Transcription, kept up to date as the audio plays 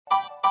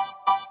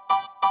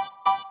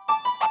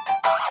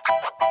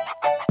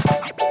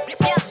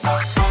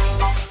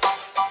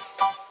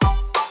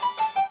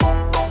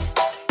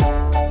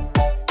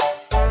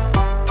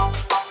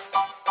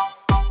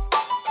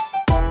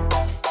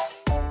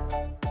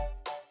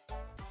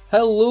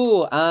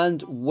Hello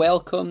and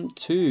welcome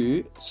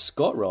to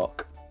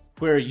RealRock.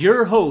 We're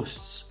your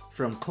hosts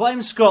from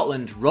Climb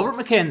Scotland, Robert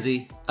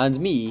Mackenzie And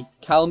me,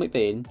 Calum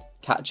McBain,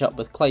 catch up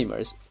with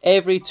climbers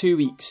every 2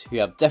 weeks who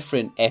have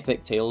different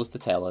epic tales to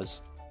tell us.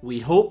 We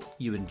hope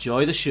you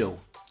enjoy the show.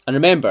 And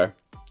remember,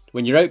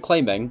 when you're out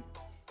climbing,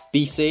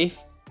 be safe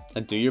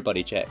and do your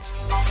buddy checks.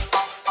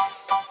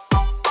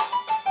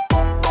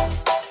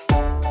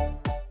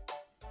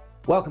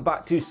 Welcome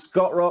back to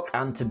RealRock,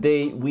 and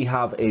today we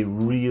have a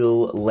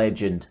real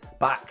legend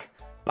back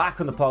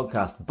on the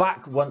podcast,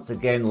 back once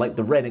again like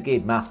the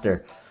Renegade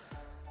Master.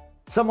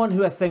 Someone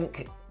who I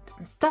think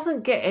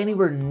doesn't get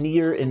anywhere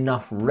near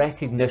enough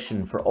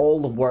recognition for all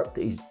the work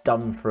that he's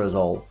done for us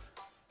all,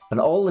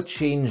 and all the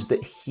change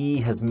that he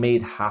has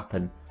made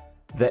happen,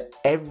 that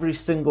every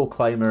single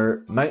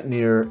climber,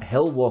 mountaineer,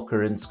 hill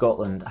walker in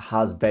Scotland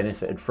has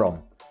benefited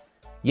from.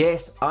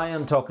 Yes, I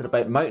am talking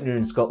about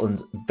Mountaineering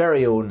Scotland's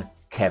very own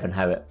Kevin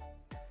Howett.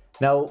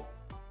 Now,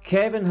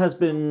 Kevin has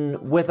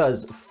been with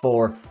us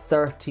for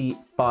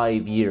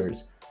 35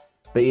 years,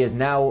 but he is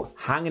now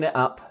hanging it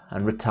up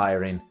and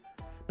retiring.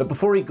 But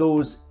before he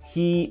goes,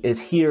 he is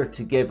here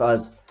to give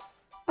us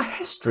a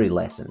history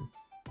lesson.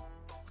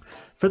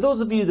 For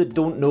those of you that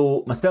don't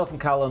know, myself and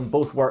Calum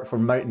both work for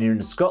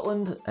Mountaineering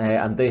Scotland,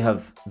 and they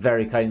have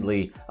very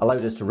kindly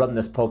allowed us to run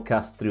this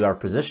podcast through our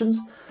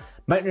positions.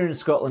 Mountaineering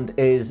Scotland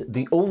is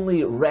the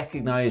only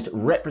recognised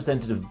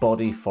representative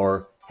body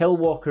for hill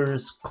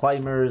walkers,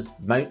 climbers,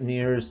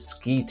 mountaineers,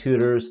 ski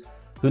tourers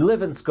who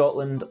live in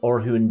Scotland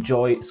or who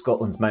enjoy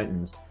Scotland's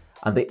mountains,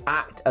 and they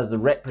act as the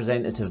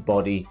representative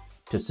body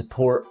to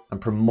support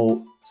and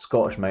promote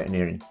Scottish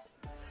mountaineering.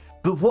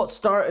 But what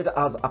started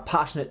as a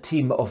passionate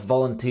team of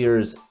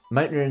volunteers,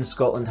 Mountaineering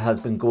Scotland has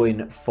been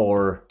going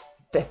for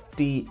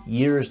 50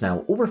 years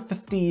now, over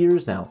 50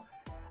 years now,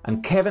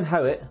 and Kevin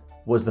Howett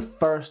was the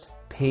first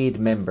paid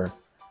member,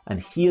 and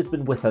he has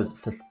been with us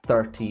for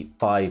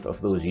 35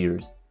 of those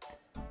years.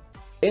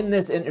 In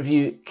this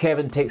interview,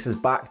 Kevin takes us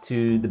back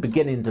to the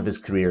beginnings of his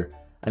career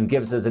and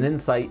gives us an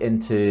insight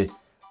into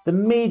the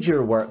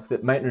major work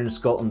that Mountaineering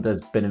Scotland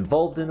has been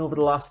involved in over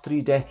the last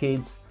 3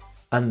 decades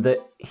and that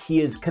he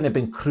has kind of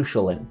been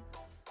crucial in.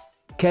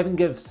 Kevin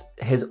gives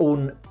his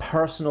own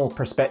personal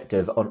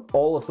perspective on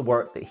all of the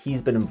work that he's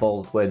been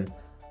involved with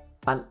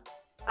and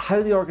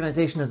how the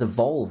organisation has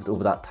evolved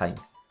over that time.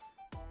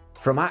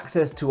 From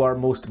access to our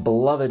most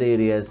beloved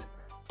areas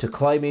to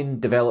climbing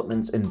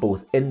developments in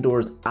both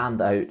indoors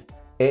and out,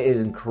 it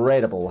is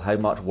incredible how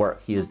much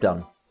work he has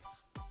done.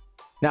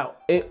 Now,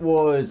 it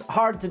was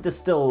hard to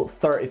distill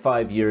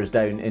 35 years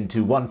down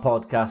into one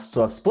podcast,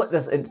 so I've split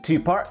this into 2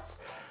 parts.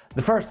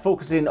 The first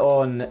focusing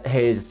on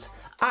his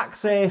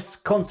access,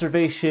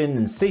 conservation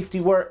and safety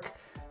work,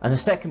 and the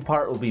second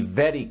part will be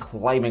very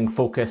climbing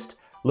focused,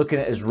 looking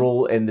at his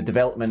role in the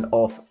development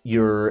of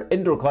your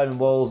indoor climbing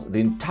walls, the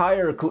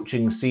entire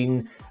coaching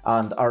scene,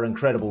 and our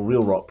incredible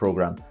RealRock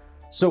program.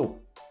 So,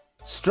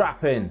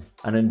 strap in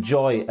and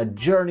enjoy a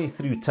journey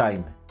through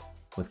time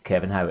with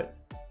Kevin Howett.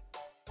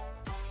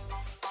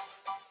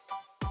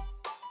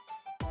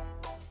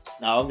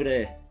 Now I'm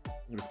gonna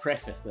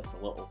preface this a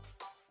little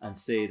and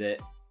say that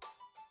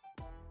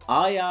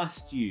I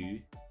asked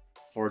you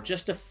for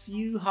just a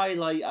few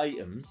highlight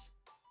items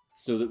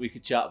so that we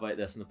could chat about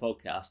this in the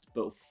podcast,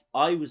 but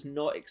I was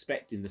not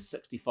expecting the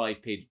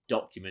 65-page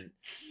document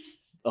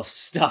of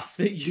stuff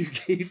that you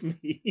gave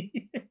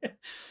me.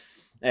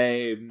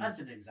 That's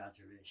an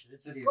exaggeration.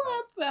 It's only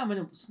well, I mean,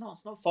 it's not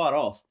far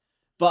off.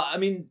 But I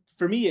mean,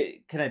 for me,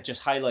 it kind of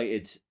just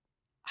highlighted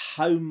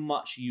how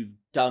much you've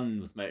done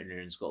with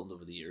Mountaineering Scotland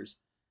over the years,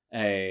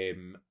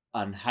 and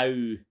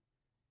how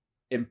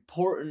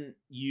important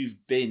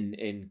you've been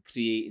in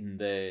creating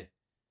the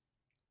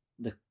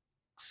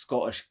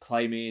Scottish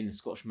climbing, the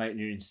Scottish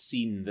mountaineering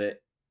scene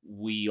that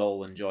we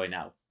all enjoy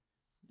now.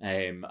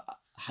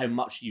 How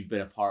much you've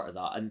been a part of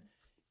that, and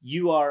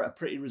you are a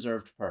pretty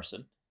reserved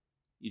person.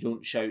 You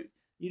don't shout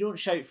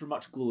for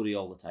much glory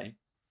all the time.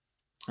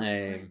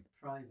 Private.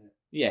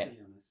 Yeah, to be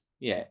honest.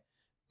 yeah.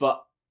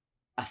 But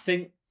I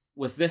think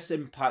with this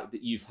impact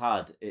that you've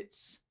had,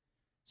 it's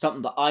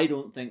something that I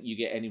don't think you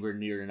get anywhere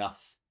near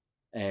enough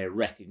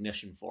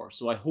recognition for.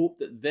 So I hope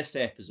that this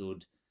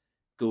episode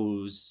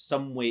goes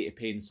some way to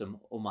paying some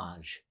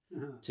homage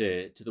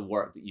to the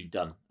work that you've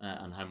done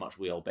and how much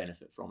we all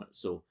benefit from it.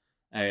 So,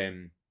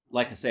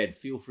 like I said,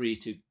 feel free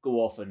to go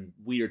off on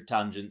weird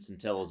tangents and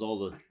tell us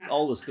all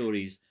the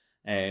stories.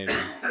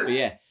 But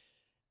yeah,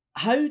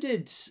 how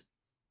did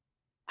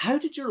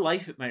your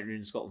life at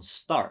Mountaineering Scotland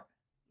start?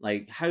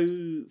 Like,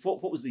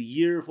 what was the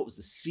year? What was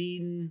the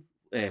scene?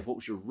 What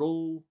was your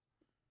role?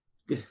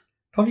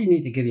 Probably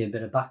need to give you a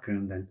bit of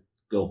background then.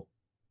 Go.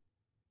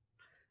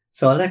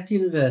 So I left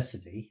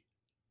university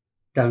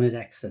down at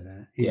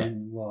Exeter in Yeah.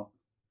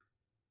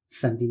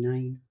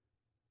 1979?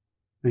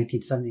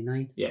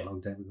 Yeah. A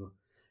long time ago.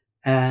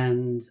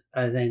 And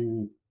I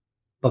then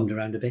bummed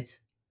around a bit,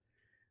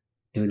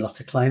 doing lots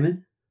of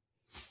climbing.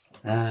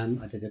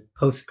 I did a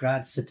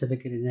postgrad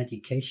certificate in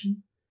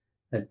education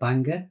at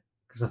Bangor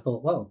because I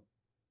thought, well,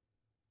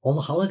 all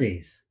the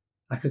holidays,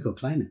 I could go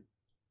climbing.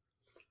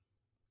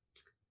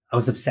 I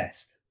was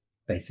obsessed,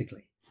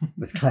 basically,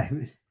 with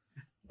climbing.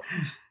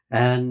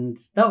 And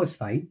that was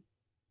fine.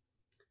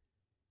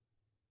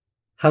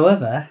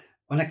 However,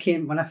 when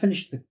I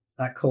finished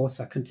that course,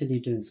 I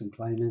continued doing some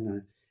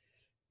climbing.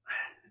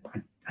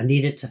 I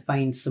needed to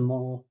find some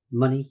more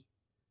money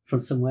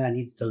from somewhere. I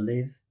needed to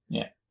live.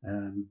 Yeah.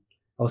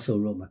 Also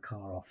wrote my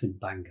car off in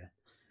Bangor.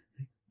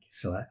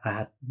 So I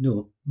had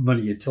no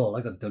money at all.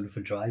 I got done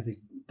for driving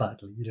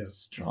badly,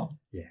 Strong.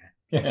 Yeah,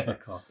 that's my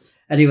car.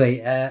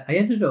 Anyway, I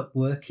ended up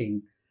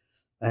working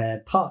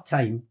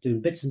part-time,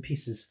 doing bits and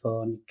pieces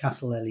for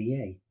Newcastle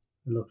LEA,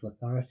 the local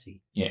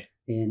authority. Yeah.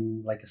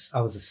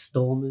 I was a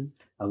storeman.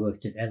 I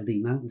worked at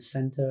LD Mountain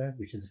Centre,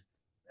 which is a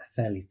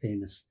fairly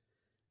famous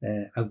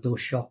outdoor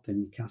shop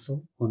in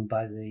Newcastle, owned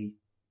by the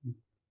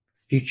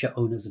future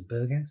owners of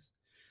Berghaus.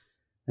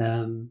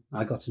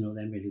 I got to know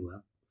them really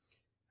well.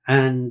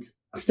 And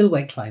I still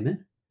went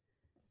climbing,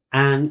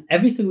 and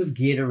everything was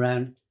geared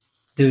around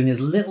doing as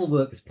little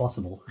work as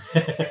possible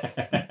so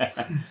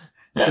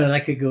that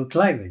I could go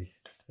climbing,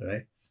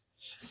 right?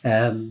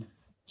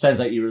 Sounds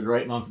like you were the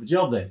right man for the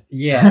job then.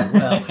 Yeah,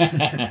 well,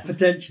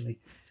 potentially.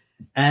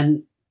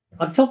 And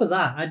on top of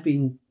that,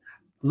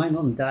 my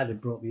mum and dad had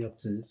brought me up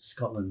to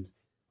Scotland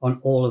on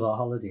all of our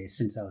holidays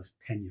since I was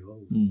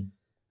 10-year-old.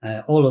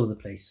 All over the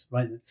place,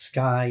 right at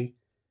Skye,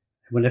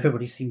 when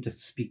everybody seemed to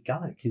speak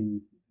Gaelic,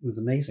 and it was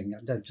amazing.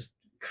 Just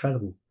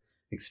incredible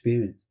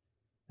experience.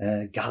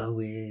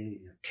 Galloway,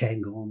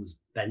 Cairngorms,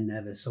 Ben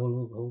Nevis,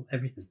 all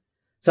everything.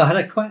 So I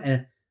had quite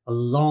a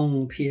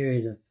long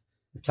period of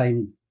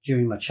time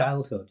during my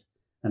childhood,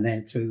 and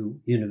then through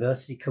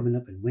university coming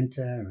up in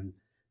winter, and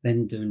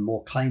then doing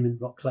more climbing,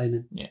 rock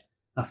climbing. Yeah.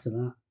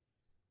 After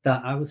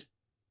that I was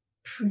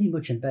pretty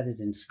much embedded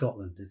in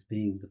Scotland as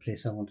being the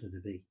place I wanted to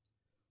be.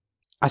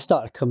 I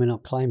started coming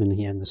up climbing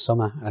here in the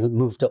summer. I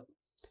moved up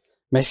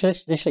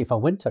initially for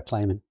winter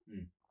climbing,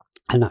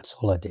 and that's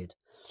all I did.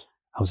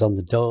 I was on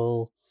the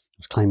Dole, I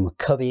was climbing with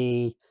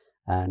Cubby,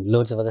 and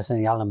loads of other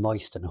things, Alan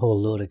Moist and a whole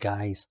load of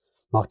guys,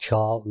 Mark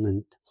Charlton,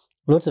 and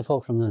loads of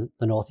folk from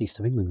the northeast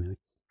of England, really,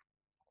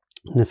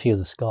 and a few of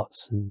the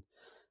Scots, and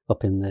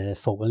up in the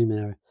Fort William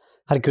area.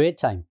 Had a great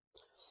time.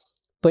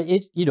 But,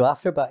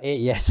 after about 8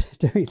 years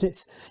doing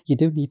this, you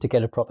do need to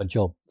get a proper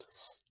job.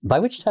 By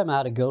which time I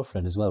had a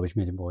girlfriend as well, which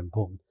made it more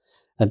important.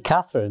 And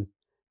Catherine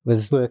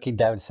was working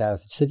down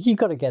south. She said, you've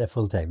got to get a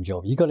full-time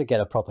job. You've got to get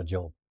a proper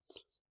job.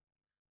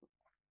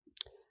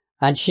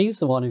 And she's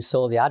the one who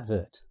saw the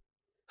advert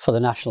for the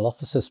National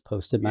Officers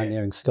post at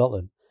Mountaineering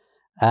Scotland.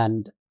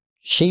 And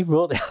she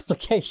wrote the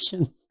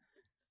application.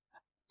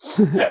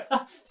 So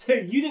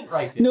you didn't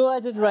write it? No, I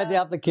didn't write the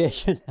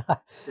application.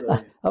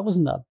 I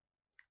wasn't that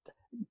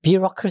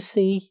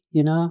bureaucracy,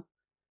 I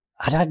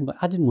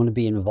didn't want to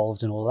be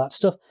involved in all that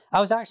stuff. I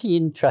was actually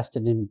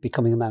interested in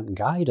becoming a mountain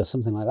guide or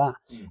something like that,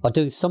 or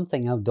doing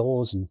something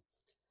outdoors.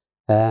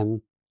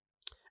 And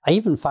I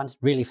even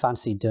really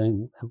fancied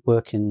doing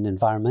work in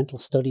environmental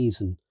studies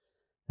and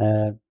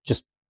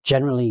just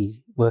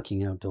generally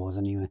working outdoors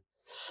anyway.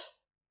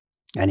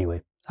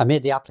 Anyway, I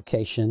made the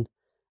application.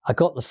 I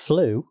got the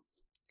flu,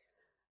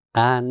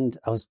 and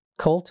I was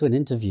called to an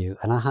interview,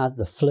 and I had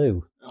the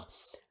flu.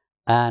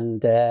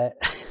 And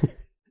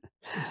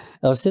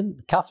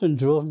Catherine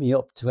drove me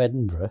up to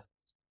Edinburgh.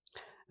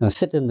 I was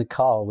sitting in the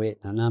car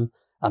waiting, and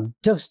I'm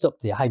dosed up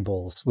the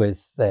eyeballs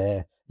with,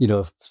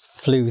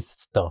 flu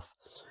stuff.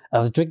 I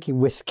was drinking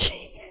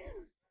whiskey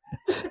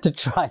to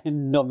try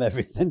and numb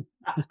everything.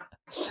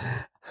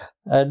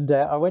 And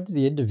I went to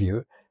the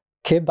interview,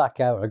 came back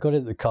out, I got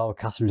into the car with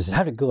Catherine and said,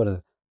 how'd it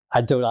go?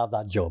 I don't have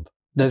that job.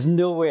 There's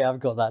no way I've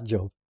got that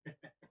job.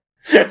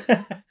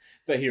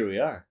 But here we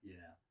are.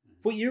 Yeah.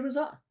 What year was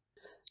that?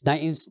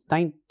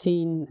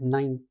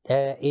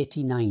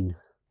 1989.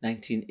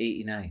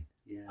 1989.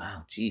 Yeah.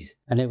 Wow, jeez.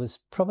 And it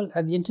was probably,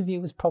 the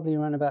interview was probably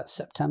around about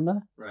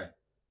September. Right.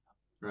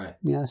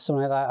 Yeah,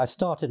 something like that. I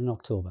started in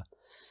October,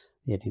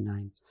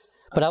 89.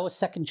 But I was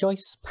second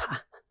choice.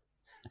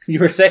 You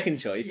were second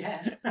choice?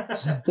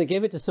 Yes. They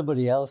gave it to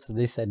somebody else and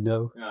they said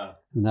no. Yeah.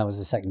 And that was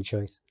the second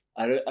choice.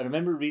 I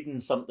remember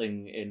reading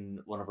something in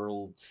one of our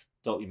old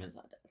documents.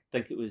 I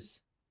think it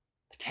was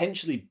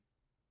potentially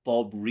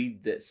Bob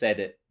Reed that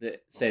said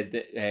that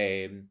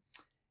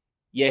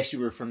yes, you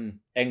were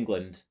from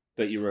England,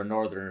 but you were a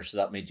northerner, so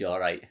that made you all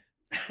right.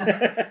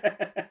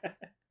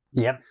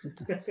 Yep.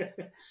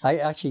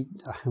 I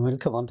will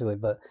come on to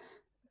it, but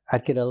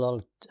I'd get a lot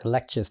of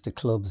lectures to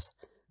clubs,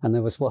 and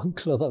there was one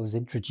club I was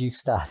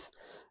introduced at.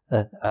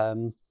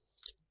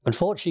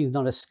 Unfortunately, he's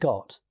not a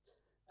Scot,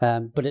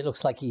 but it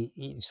looks like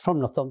he's from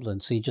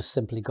Northumberland, so he just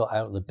simply got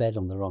out of the bed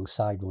on the wrong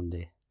side one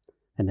day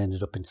and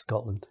ended up in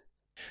Scotland.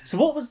 So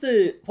what was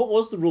the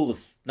role of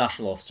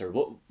national officer?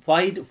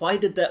 Why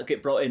did that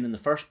get brought in the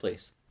first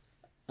place?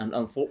 And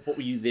what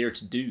were you there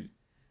to do?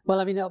 Well,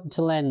 I mean, up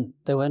until then,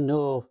 there were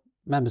no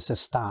members of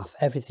staff.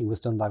 Everything was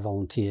done by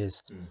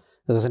volunteers.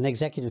 There was an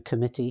executive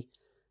committee.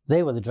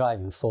 They were the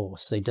driving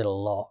force. They did a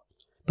lot.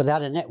 But they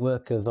had a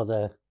network of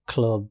other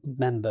club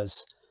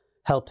members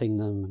helping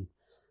them.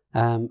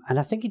 And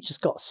I think it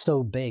just got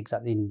so big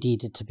that they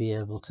needed to be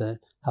able to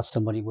have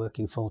somebody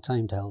working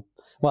full-time to help.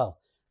 Well,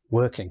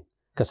 working,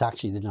 because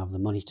actually they didn't have the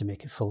money to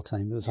make it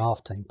full-time. It was a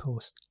half-time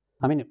post.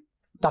 I mean,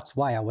 that's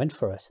why I went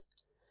for it,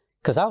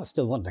 because I was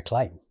still wanting to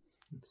climb.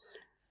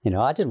 You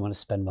know, I didn't want to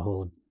spend my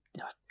whole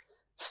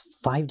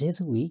 5 days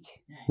a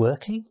week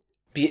working.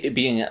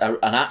 Being an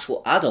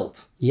actual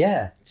adult?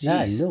 Yeah.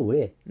 Jeez. No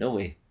way. No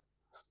way.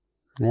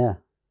 Yeah.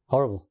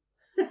 Horrible.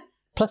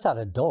 Plus I had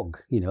a dog,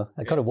 you know.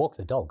 I got to walk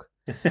the dog.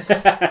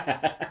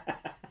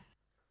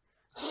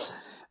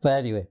 But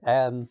anyway,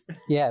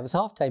 it was a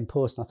half-time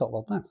post, and I thought,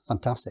 well, man,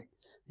 fantastic.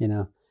 You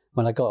know,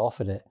 when I got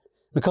offered it.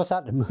 Of course, I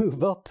had to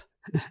move up,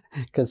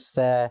 because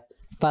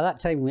by that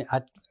time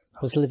I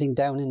was living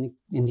down in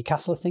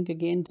Newcastle, I think,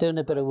 again, doing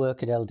a bit of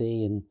work at LD,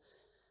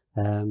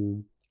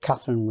 and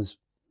Catherine was,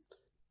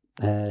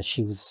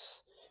 she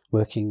was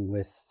working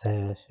with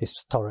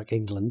Historic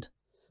England,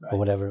 or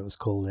whatever it was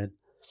called then.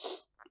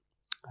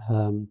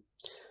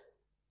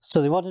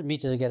 So they wanted me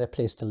to get a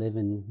place to live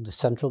in the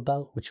Central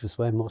Belt, which was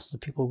where most of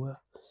the people were.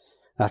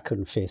 I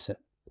couldn't face it.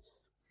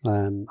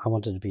 I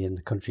wanted to be in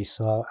the country,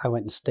 so I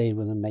went and stayed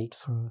with a mate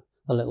for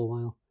a little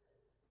while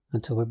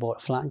until we bought a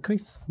flat in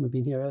Crieff. We've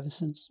been here ever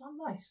since. Oh,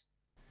 nice.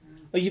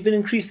 Oh, you've been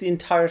in Crieff the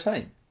entire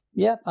time?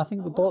 Yeah, I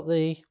think we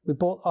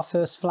bought our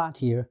first flat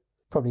here,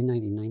 probably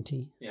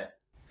 1990. Yeah.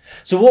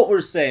 So what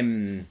was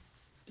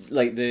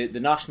like the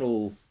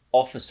national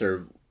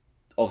officer?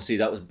 Obviously,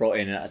 that was brought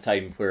in at a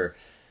time where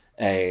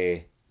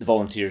the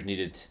volunteers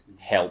needed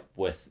help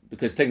with,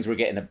 because things were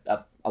getting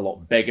a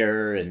lot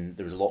bigger and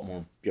there was a lot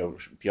more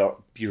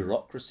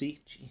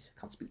bureaucracy. Jeez, I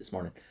can't speak this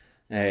morning.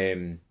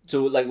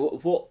 So like,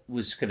 what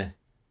was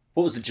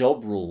the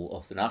job role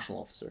of the national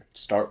officer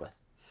to start with?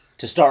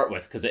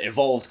 Because it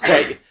evolved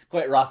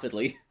quite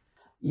rapidly.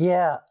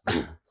 Yeah,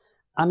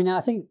 I mean, I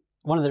think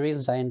one of the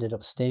reasons I ended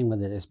up staying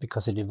with it is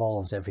because it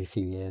evolved every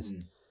few years.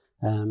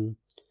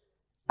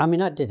 I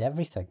mean, I did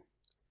everything.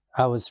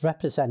 I was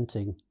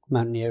representing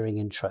mountaineering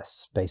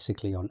interests,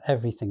 basically, on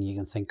everything you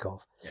can think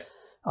of. Yeah.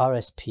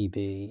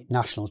 RSPB,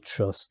 National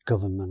Trust,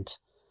 government,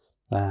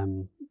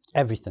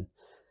 everything.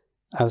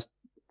 I was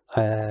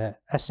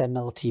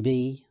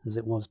SMLTB, as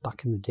it was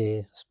back in the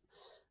day.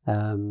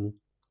 And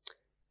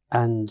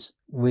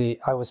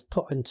I was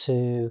put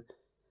into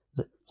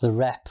the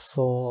rep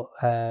for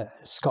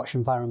Scottish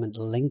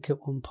Environmental Link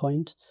at one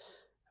point,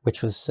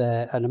 which was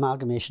an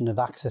amalgamation of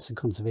access and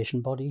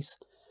conservation bodies,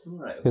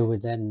 who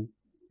would then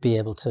be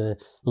able to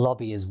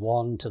lobby as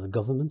one to the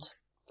government.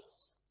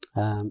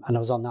 And I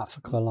was on that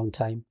for quite a long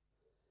time.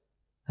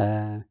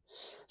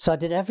 So I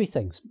did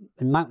everything.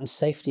 In mountain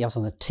safety, I was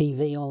on the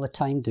TV all the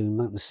time doing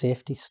mountain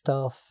safety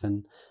stuff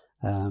and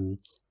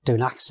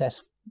doing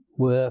access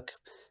work,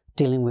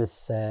 dealing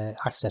with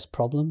access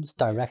problems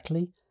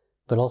directly,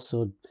 but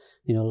also,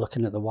 you know,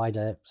 looking at the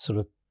wider sort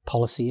of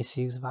policy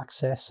issues of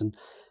access. And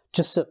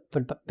just,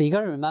 but you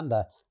got to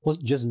remember, it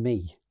wasn't just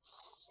me.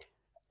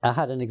 I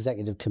had an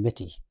executive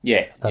committee.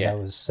 I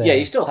was.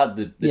 You still had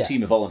the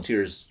team of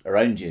volunteers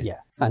around you. Yeah,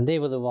 and they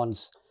were the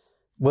ones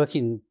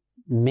working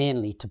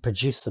mainly to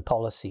produce the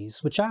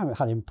policies, which I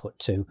had input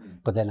to,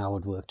 but then I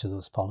would work to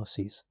those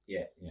policies.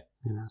 Yeah.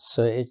 You know,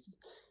 so it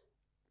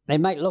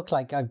might look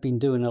like I've been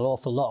doing an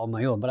awful lot on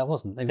my own, but I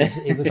wasn't.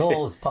 It was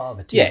all as part of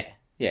a team.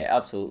 Yeah,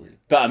 absolutely.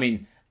 But I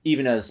mean,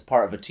 even as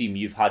part of a team,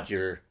 you've had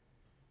your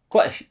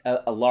quite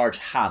a large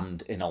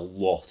hand in a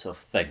lot of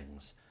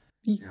things.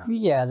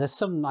 Yeah, there's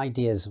some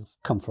ideas have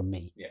come from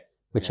me,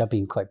 which I've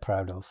been quite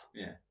proud of.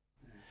 Yeah.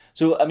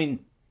 So, I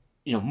mean,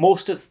 you know,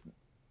 most of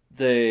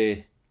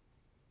the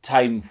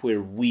time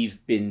where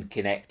we've been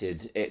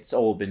connected, it's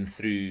all been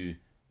through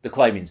the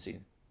climbing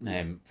scene,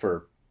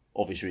 for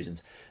obvious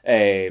reasons.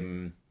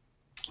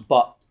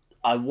 But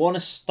I want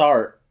to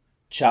start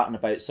chatting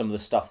about some of the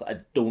stuff that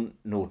I don't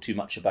know too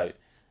much about.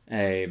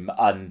 And,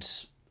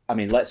 I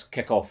mean, let's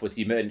kick off with,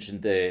 you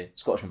mentioned the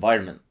Scottish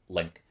Environment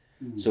Link.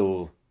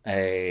 So,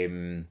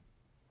 like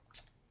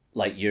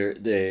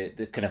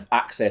the kind of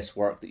access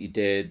work that you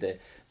did,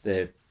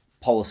 the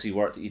policy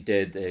work that you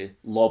did, the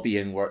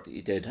lobbying work that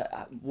you did.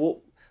 What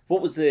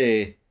was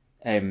the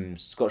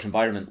Scottish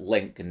Environment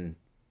Link, and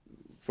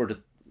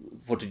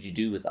what did you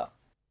do with that?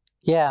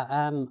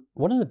 Yeah,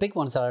 one of the big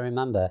ones that I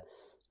remember,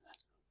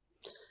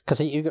 because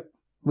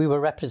we were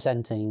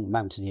representing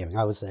mountaineering.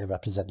 I was there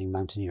representing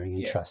mountaineering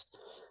interest.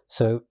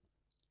 So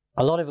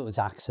a lot of it was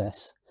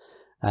access.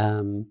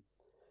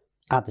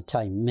 At the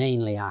time,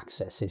 mainly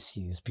access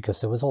issues, because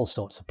there was all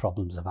sorts of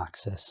problems of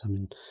access. I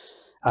mean,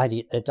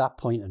 at that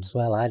point as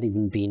well, I'd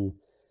even been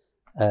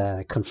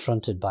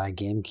confronted by a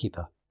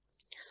gamekeeper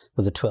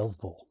with a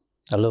 12-ball,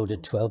 a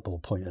loaded 12-ball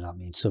pointed at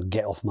me, so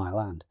get off my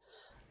land,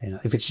 you know,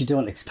 which you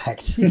don't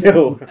expect.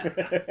 No.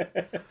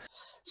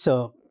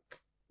 So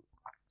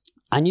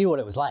I knew what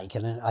it was like,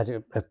 and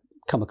I'd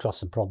come across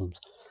some problems.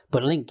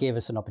 But Link gave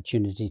us an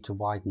opportunity to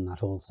widen that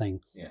whole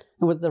thing. Yeah.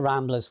 And with the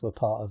Ramblers were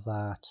part of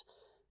that.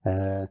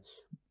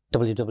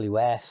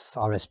 WWF,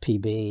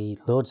 RSPB,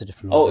 loads of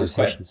different Oh, it was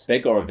quite a organisations.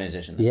 big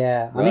organisation.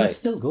 Yeah, I mean, Right. it's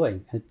still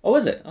going. Oh,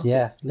 is it? Okay.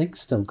 Yeah,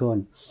 Link's still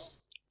going.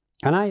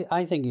 And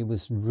I think it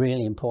was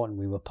really important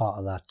we were part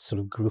of that sort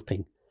of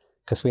grouping,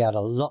 because we had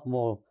a lot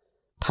more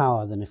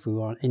power than if we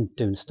were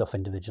doing stuff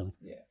individually.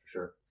 Yeah,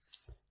 for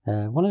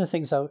sure. One of the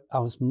things I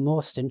was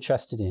most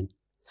interested in,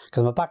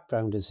 because my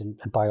background is in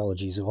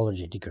biology,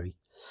 zoology degree,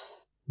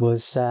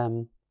 was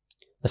the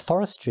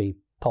forestry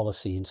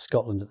policy in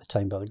Scotland at the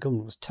time by the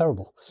government was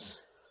terrible.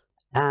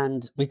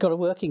 And we got a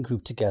working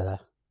group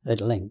together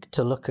at Link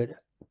to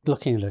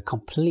looking at a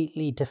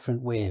completely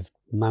different way of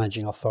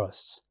managing our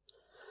forests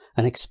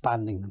and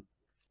expanding them.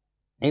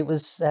 It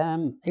was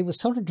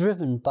sort of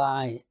driven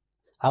by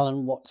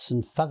Alan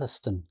Watson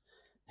Featherstone,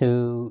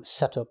 who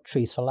set up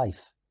Trees for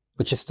Life,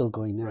 which is still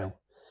going now.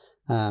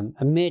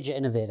 A major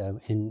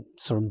innovator in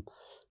sort of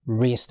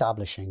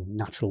re-establishing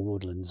natural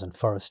woodlands and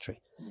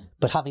forestry,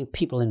 but having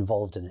people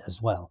involved in it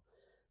as well.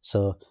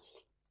 So,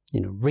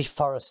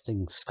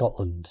 reforesting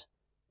Scotland,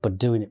 but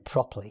doing it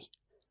properly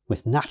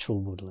with natural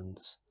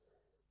woodlands,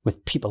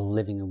 with people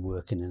living and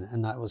working in it.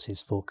 And that was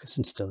his focus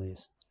and still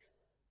is.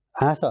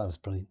 And I thought it was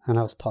brilliant. And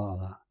I was part of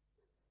that.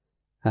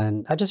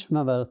 And I just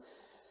remember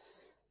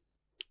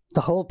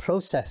the whole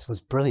process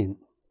was brilliant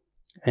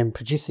in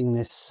producing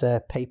this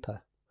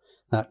paper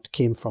that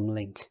came from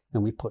Link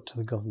and we put to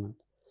the government.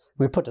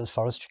 We put to the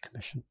Forestry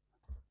Commission.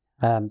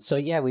 And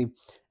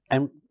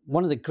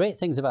one of the great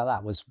things about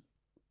that was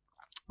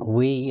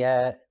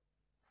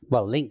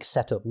Link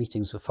set up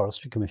meetings with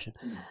Forestry Commission,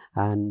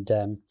 and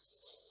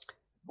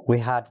we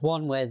had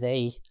one where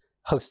they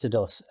hosted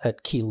us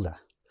at Kielder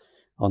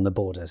on the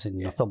borders in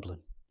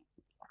Northumberland.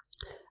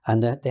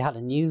 And they had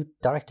a new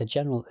Director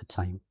General at the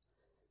time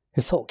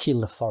who thought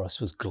Kielder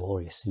Forest was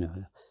glorious.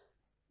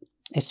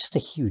 It's just a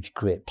huge,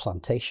 great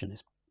plantation.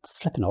 It's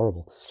flipping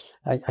horrible.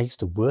 I used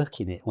to work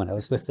in it when I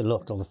was with the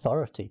local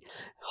authority.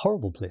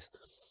 Horrible place.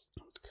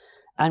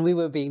 And we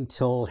were being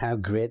told how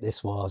great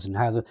this was and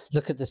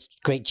look at the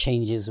great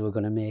changes we're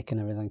going to make and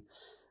everything.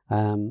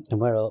 And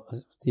we're all,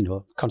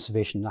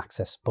 conservation and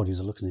access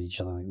bodies are looking at each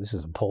other like, this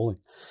is appalling.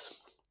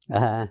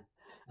 And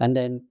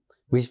then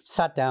we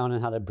sat down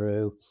and had a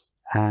brew,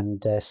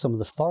 and some of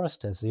the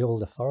foresters, the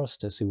older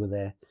foresters who were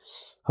there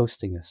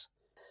hosting us,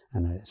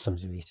 and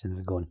somebody to eat, and they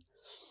were going,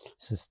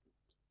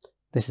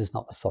 this is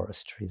not the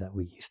forestry that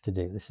we used to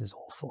do. This is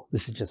awful.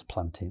 This is just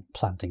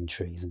planting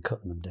trees and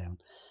cutting them down.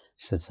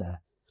 She says,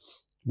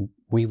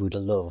 we would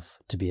love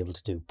to be able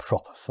to do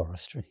proper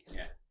forestry.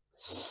 Yeah.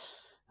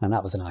 And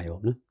that was an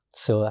eye-opener.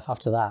 So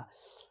after that,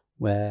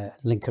 where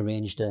Link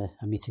arranged a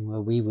meeting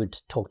where we would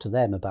talk to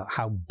them about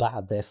how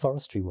bad their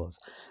forestry was.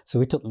 So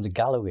we took them to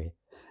Galloway.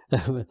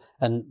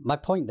 And my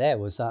point there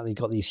was that they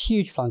got these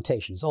huge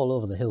plantations all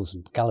over the hills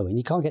in Galloway, and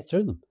you can't get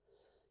through them.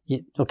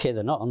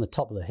 They're not on the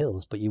top of the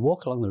hills, but you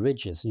walk along the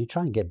ridges and you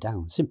try and get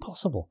down. It's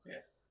impossible.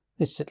 Yeah.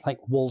 It's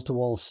like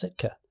wall-to-wall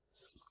Sitka.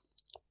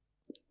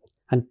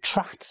 And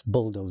tracks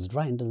bulldozed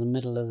right into the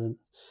middle of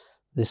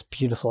this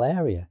beautiful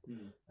area.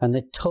 And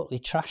they totally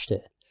trashed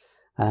it.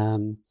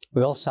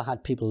 We also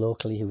had people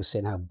locally who were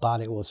saying how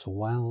bad it was for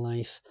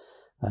wildlife.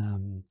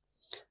 And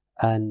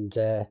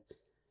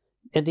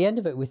at the end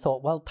of it, we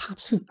thought, well,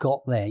 perhaps we've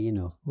got there,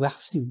 we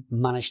actually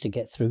managed to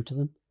get through to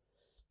them.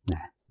 Nah.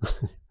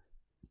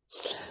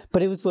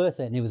 But it was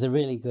worth it, and it was a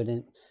really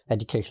good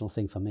educational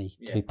thing for me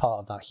to be part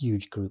of that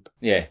huge group.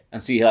 Yeah,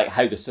 and see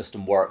how the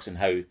system works and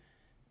how,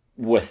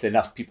 with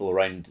enough people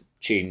around,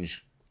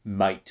 change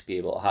might be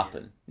able to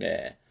happen.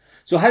 Yeah.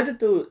 So how did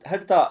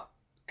that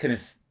kind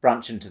of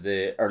branch into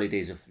the early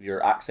days of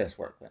your access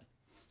work then?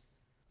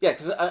 Yeah,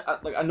 because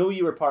I know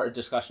you were part of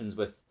discussions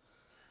with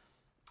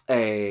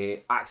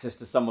access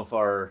to some of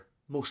our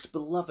most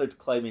beloved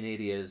climbing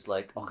areas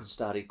like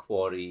Auchenstary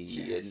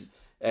Quarry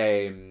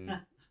and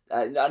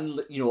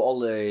all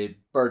the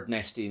bird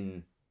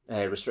nesting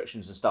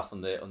restrictions and stuff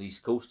on the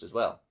East Coast as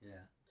well.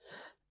 Yeah.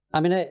 I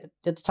mean, at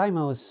the time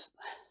I was,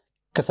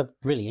 because I'm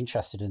really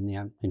interested in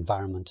the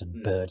environment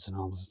and birds and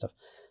animals and stuff,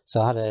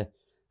 so I had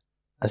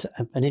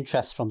an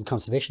interest from the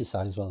conservation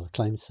side as well as the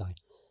climate side.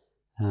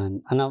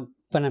 And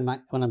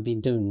when I've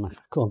been doing my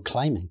own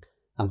climbing,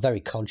 I'm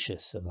very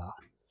conscious of that.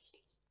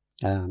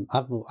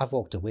 I've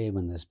walked away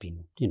when there's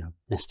been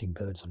nesting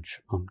birds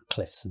on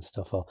cliffs and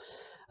stuff,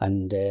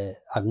 and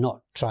I've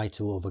not tried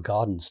to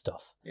over-garden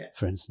stuff,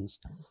 for instance.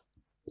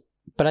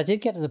 But I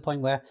did get to the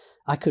point where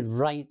I could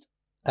write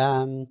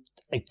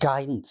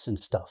guidance and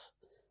stuff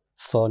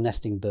for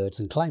nesting birds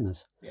and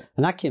climbers. Yeah.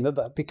 And that came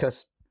about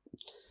because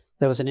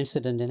there was an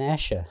incident in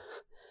Ayrshire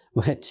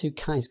where 2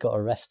 guys got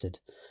arrested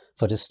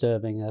for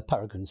disturbing a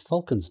peregrine's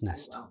falcon's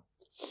nest. Oh,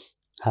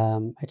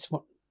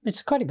 wow.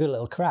 It's quite a good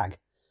little crag.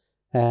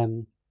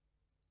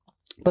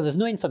 But there's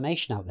no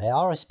information out there.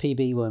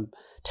 RSPB weren't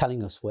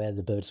telling us where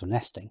the birds were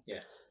nesting.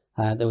 Yeah.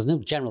 There was no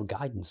general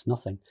guidance,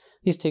 nothing.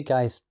 These 2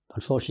 guys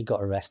unfortunately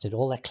got arrested.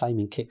 All their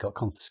climbing kit got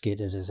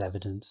confiscated as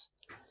evidence.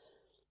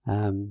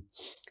 And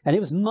it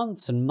was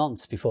months and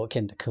months before it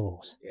came to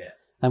court. Yeah.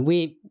 And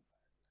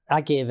I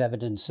gave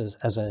evidence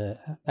as an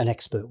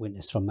expert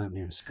witness from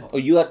Mountaineering Scotland. Oh,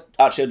 you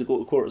actually had to go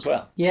to court as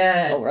well?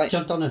 Yeah. Oh, right.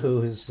 John Donoghue,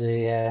 who was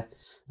the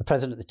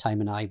president at the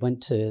time, and I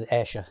went to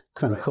Ayrshire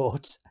Crown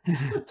Court,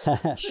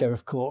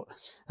 Sheriff Court,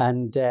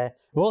 and we're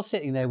all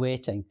sitting there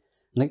waiting.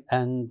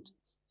 And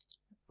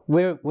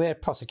we're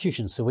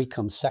prosecution, so we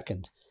come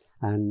second.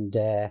 And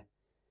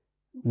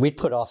we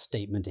put our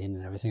statement in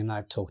and everything, and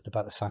I talked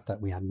about the fact that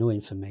we had no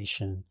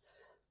information.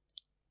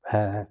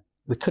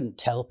 We couldn't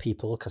tell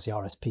people because the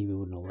RSP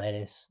wouldn't let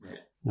us,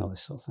 all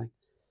this sort of thing.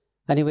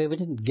 Anyway, we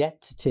didn't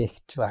get to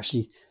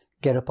actually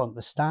get up on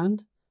the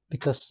stand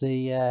because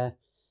the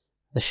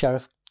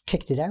sheriff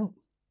kicked it out.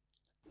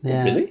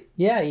 Really?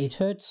 Yeah, he'd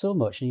heard so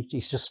much, and he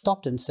just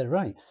stopped and said,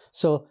 right,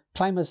 so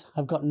climbers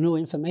have got no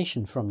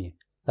information from you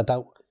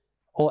about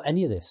or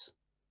any of this.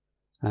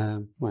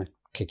 Well,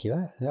 kick you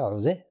out. Yeah, that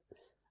was it.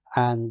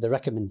 And the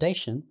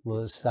recommendation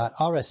was that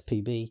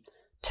RSPB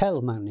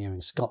tell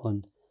Mountaineering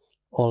Scotland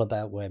all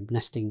about where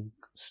nesting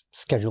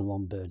Schedule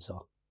 1 birds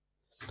are.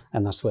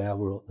 And that's where I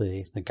wrote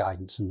the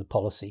guidance and the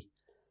policy.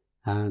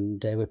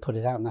 And we put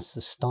it out, and that's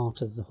the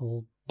start of the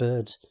whole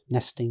bird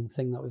nesting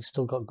thing that we've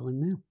still got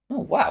going now. Oh,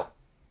 wow.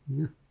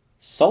 Yeah.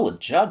 Solid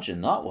judge in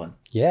that one.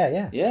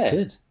 Yeah. It's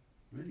good.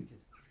 Really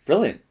good.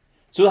 Brilliant.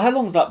 So how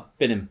long has that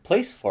been in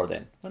place for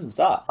then? When was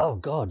that? Oh,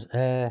 God.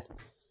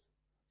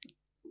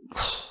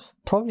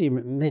 Probably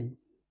mid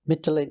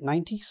to late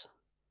 90s.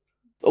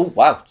 Oh,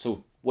 wow.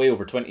 So way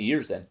over 20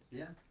 years then.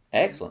 Yeah.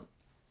 Excellent.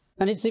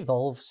 And it's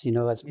evolved,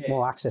 as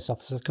more access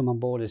officers come on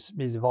board, it's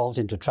evolved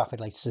into a traffic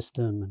light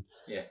system.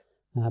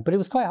 And, but it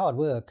was quite hard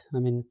work. I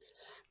mean,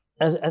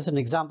 as an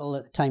example,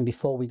 at the time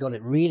before we got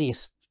it really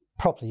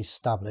properly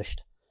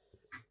established,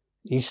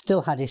 you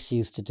still had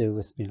issues to do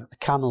with, the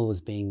camel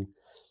was being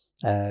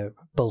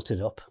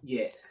bolted up.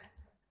 Yeah.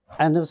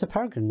 And there was a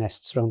peregrine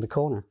nests around the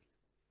corner.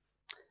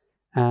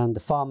 And the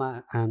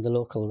farmer and the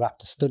local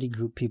raptor study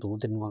group people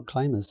didn't want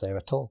climbers there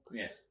at all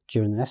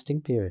during the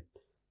nesting period.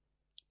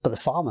 But the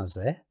farmer's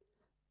there.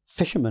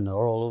 Fishermen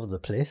are all over the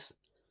place.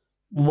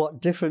 What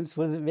difference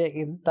was it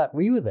making that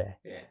we were there?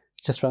 Yeah.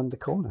 Just round the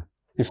corner.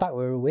 In fact,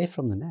 we were away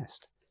from the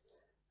nest.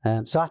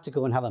 So I had to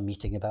go and have a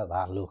meeting about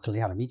that locally.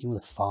 I had a meeting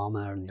with the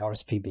farmer and the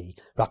RSPB,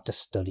 raptor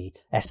study,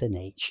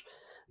 SNH,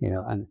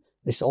 and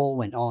this all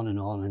went on,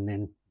 and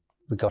then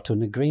we got to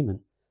an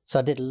agreement. So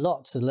I did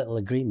lots of little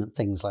agreement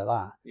things like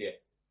that,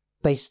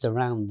 based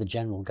around the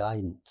general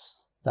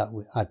guidance that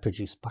I'd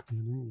produced back in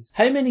the 90s.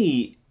 How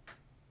many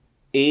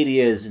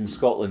areas in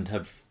Scotland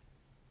have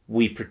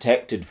we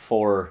protected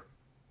for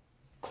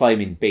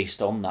climbing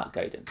based on that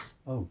guidance?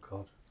 Oh,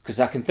 God. Because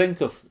I can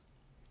think of,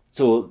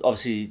 so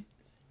obviously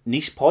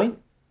Niche Point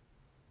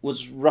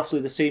was roughly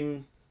the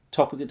same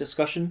topic of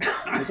discussion,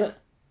 was it?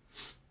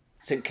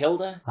 St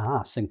Kilda?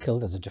 St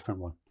Kilda's a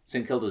different one.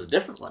 St Kilda's a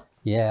different one?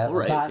 Yeah,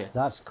 okay.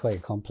 That's quite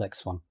a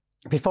complex one.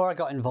 Before I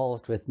got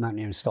involved with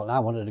Mountaineering Scotland, I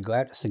wanted to go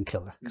out to St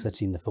Kilda because I'd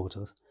seen the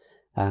photos.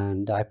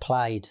 And I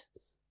applied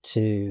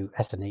to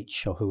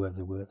SNH or whoever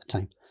they were at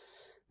the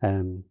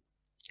time.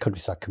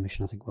 Countryside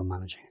Commission, I think, were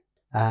managing it.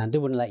 And they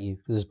wouldn't let you.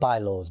 There's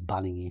bylaws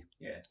banning you.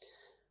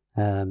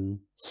 Yeah.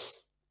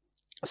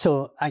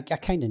 So I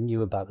kind of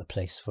knew about the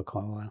place for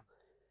quite a while.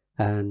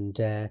 And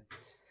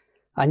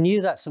I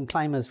knew that some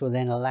climbers were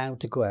then allowed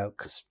to go out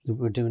because we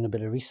were doing a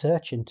bit of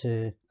research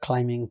into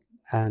climbing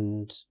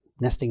and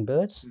nesting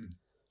birds.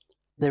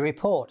 The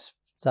report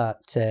that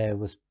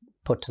was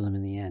put to them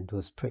in the end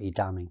was pretty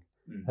damning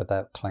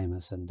about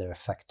climbers and their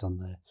effect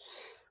on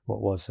what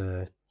was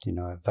a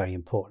very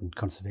important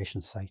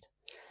conservation site.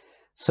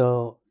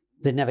 So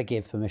they never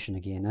gave permission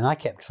again, and I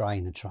kept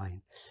trying,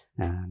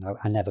 and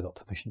I never got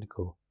permission to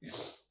go.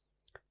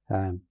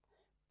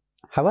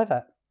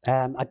 However,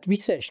 I'd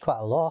researched quite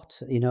a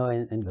lot, in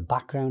the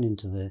background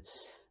into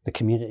the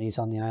communities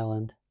on the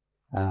island.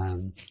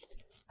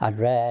 I'd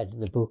read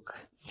the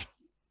book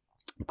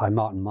by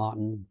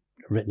Martin,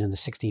 written in the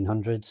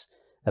 1600s,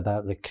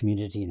 about the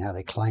community and how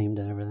they climbed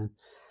and everything.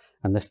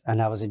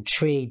 And I was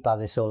intrigued by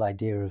this whole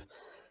idea of,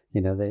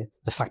 the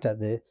fact that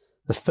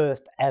the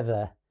first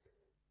ever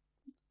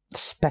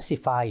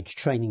specified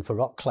training for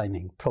rock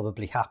climbing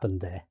probably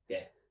happened there.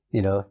 Yeah.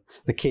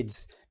 The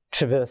kids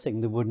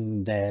traversing the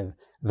wooden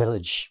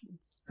village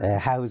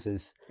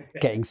houses,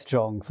 getting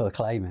strong for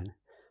climbing.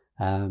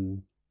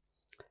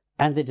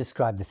 And they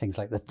described the things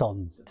like the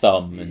thumb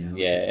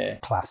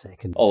and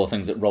classic, and all the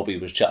things that Robbie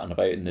was chatting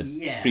about in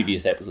the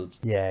previous episodes.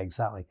 Yeah,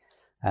 exactly.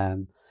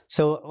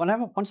 So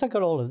once I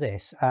got all of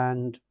this,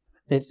 and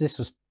this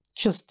was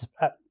just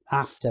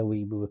after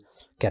we were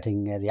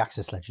getting the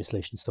access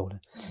legislation sorted,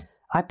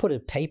 I put a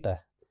paper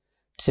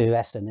to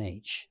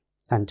SNH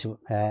and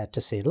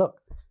to say, look,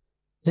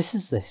 this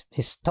is the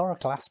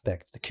historical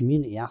aspect, the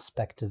community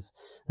aspect of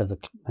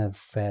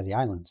the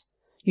islands.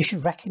 You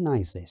should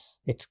recognise this.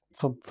 It's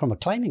from a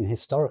climbing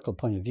historical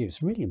point of view.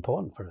 It's really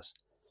important for us,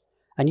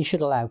 and you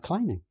should allow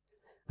climbing.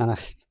 And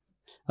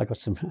I got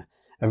some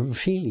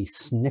really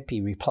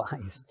snippy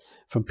replies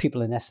from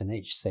people in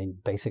SNH saying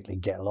basically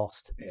get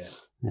lost.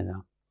 Yeah.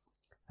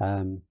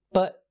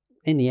 But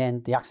in the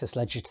end, the access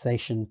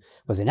legislation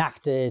was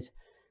enacted,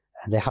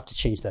 and they have to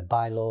change their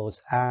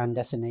bylaws, and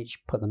SNH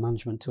put the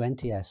management to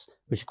NTS,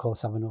 which of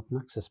course have an open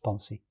access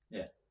policy.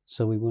 Yeah.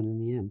 So we won in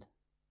the end.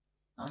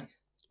 Nice.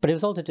 But it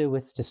was all to do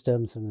with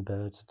disturbance of the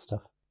birds and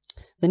stuff.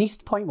 The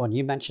East Point one,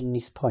 you mentioned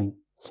East Point.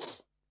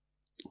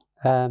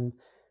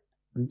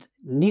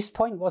 East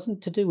Point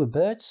wasn't to do with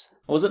birds.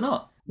 Was it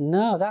not?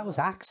 No, that was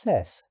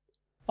access.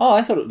 Oh,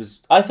 I thought it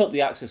was. I thought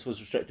the access was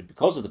restricted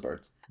because of the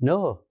birds.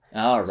 No.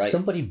 Oh, right.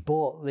 Somebody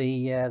bought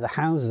the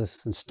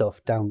houses and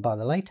stuff down by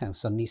the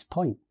lighthouse on East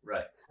Point.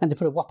 Right. And they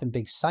put a whopping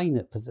big sign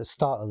up at the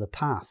start of the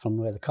path from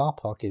where the car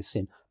park is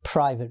saying,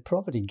 private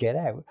property, get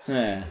out.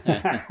 Yeah,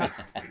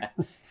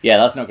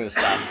 that's not going to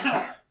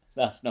stand.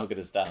 That's not going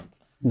to stand.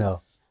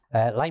 No.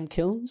 Lime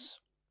kilns.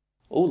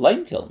 Oh,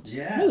 lime kilns?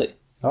 Yeah. Really?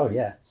 Oh,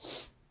 yeah.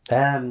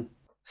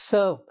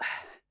 So,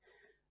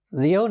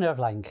 the owner of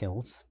lime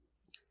kilns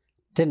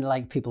didn't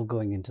like people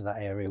going into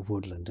that area of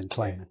woodland and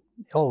climbing.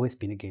 Always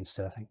been against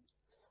it, I think.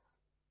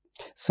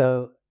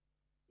 So,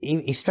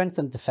 he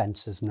strengthened the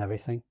fences and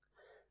everything.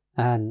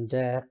 And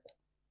the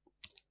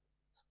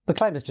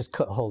climbers just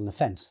cut a hole in the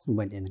fence and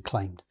went in and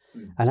climbed.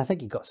 Mm. And I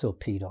think he got so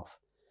peed off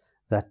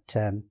that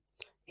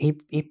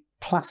he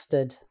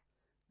plastered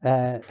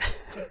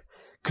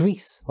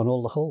grease on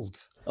all the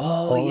holes.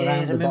 Oh, yeah,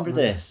 I remember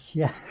this.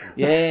 Yeah.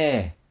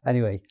 Yeah.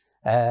 Anyway,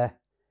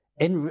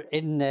 in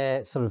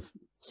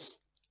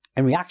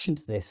reaction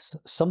to this,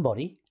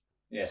 somebody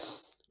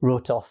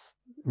wrote on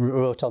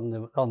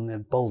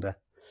the boulder,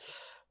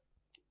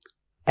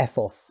 F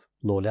off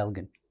Lord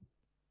Elgin.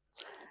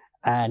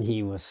 And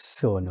he was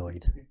so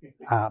annoyed,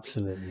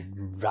 absolutely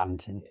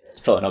ranting. It's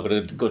probably not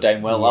going to go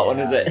down well, that one,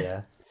 is it?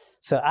 Yeah.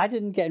 So I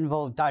didn't get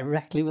involved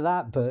directly with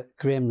that, but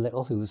Graham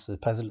Little, who was the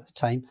president at the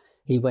time,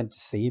 he went to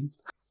see him.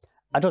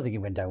 I don't think it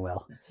went down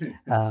well.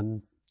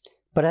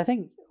 But I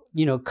think,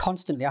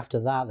 constantly after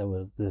that, there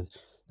was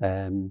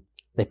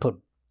they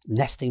put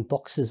nesting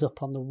boxes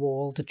up on the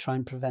wall to try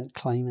and prevent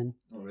climbing.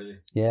 Oh, really?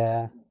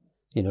 Yeah.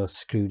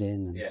 Screwed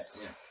in.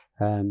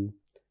 And,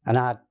 and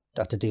I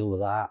had to deal with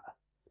that.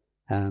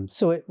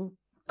 So it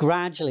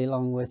gradually,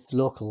 along with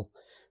local,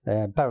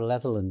 Beryl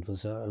Etherland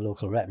was a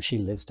local rep. She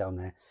lives down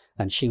there,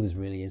 and she was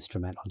really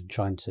instrumental in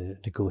trying to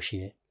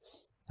negotiate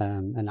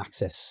and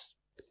access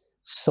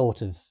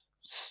sort of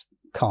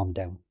calmed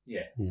down.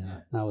 Yeah,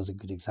 that was a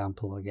good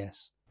example, I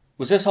guess.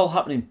 Was this all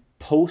happening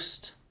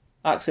post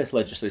access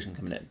legislation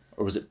coming in,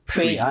 or was it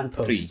pre and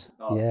post?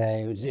 Pre? Oh.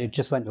 Yeah, it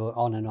just went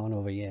on and on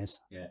over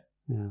years. Yeah.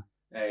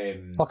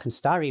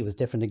 Auchenstary was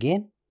different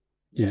again.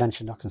 You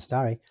mentioned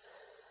Auchenstary.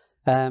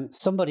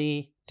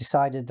 Somebody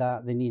decided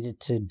that they needed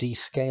to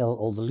descale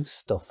all the loose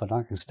stuff at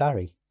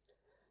Auchenstary.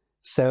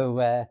 So,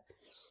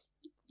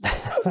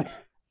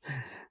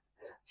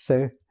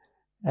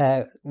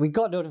 we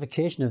got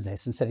notification of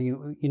this and said,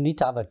 you need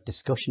to have a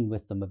discussion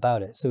with them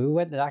about it. So we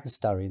went to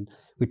Auchenstary and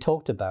we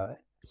talked about it.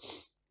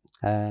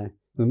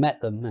 We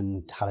met them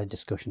and had a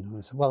discussion. And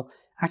we said, well,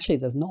 actually,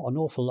 there's not an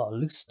awful lot of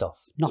loose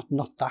stuff. Not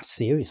that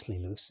seriously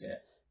loose. Yeah.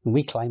 And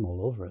we climb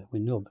all over it. We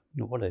know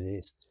what it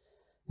is.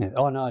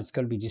 Oh no, it's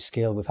got to be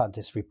descaled. We've had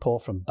this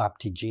report from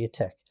Babty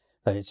Geotech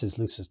that it's as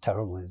loose as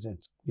terrible.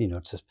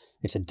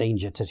 It's a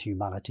danger to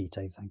humanity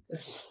type thing.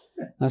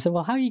 And I said,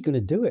 well, how are you going to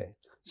do it?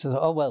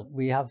 So,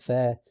 we have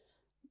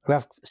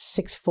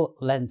 6 foot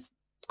length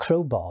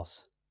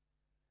crowbars.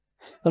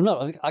 I'm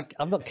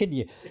not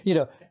kidding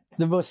you.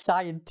 The most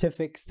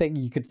scientific thing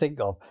you could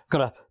think of.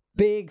 Got a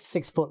big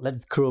 6 foot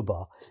length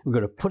crowbar. We're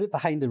going to put it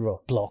behind a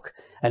block,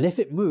 and if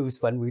it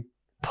moves when we're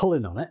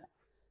pulling on it,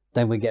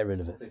 then we get rid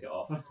of it. Take it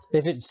off.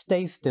 If it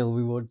stays still,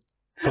 we won't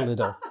pull it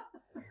off.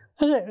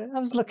 And I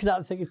was looking at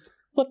it thinking,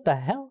 what the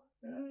hell?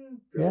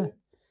 Yeah.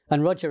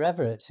 And Roger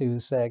Everett,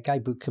 who's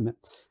guidebook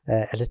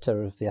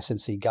editor of the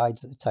SMC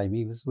Guides at the time,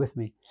 he was with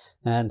me.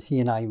 And he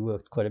and I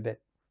worked quite a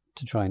bit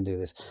to try and do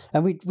this.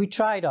 And we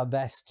tried our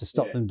best to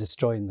stop them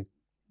destroying the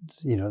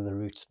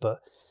routes, but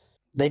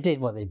they did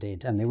what they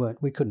did, and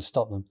we couldn't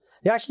stop them.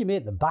 They actually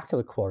made the back of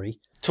the quarry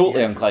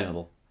totally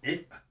unclimbable.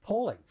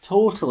 Appalling.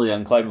 Totally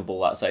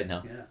unclimbable, that side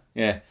now.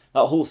 Yeah.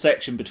 That whole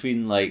section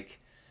between Return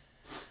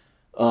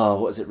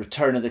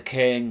of the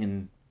King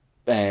and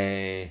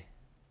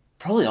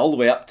probably all the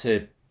way up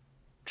to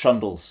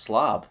Trundle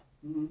Slab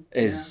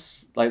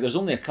is there's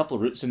only a couple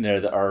of routes in there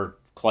that are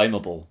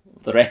climbable.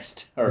 The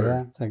rest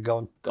are they're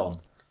gone. Gone.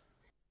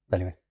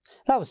 Anyway,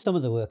 that was some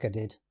of the work I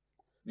did.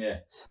 Yeah.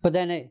 But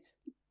then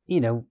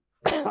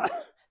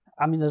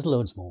there's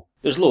loads more.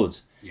 There's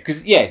loads.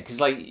 Because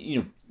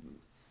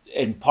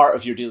in part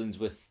of your dealings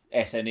with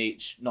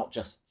SNH, not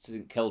just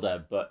St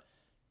Kilda, but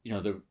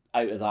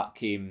out of that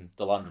came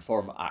the Land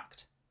Reform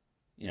Act.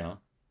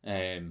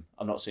 I'm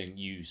not saying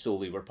you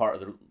solely were part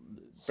of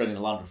bringing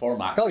the Land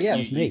Reform Act. Oh yeah, it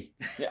was me.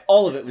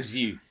 All of it was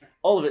you.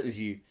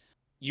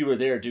 You were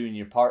there doing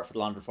your part for the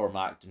Land Reform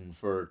Act and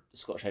for the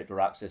Scottish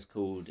Outdoor Access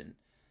Code,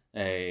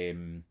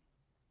 and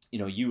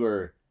you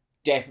were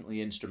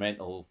definitely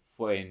instrumental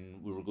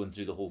when we were going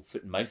through the whole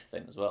foot and mouth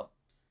thing as well.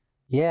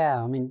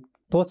 Yeah,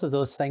 both of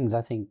those things,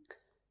 I think,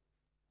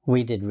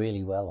 we did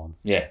really well on.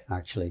 Yeah.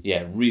 Actually.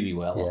 Yeah, really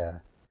well on. Yeah.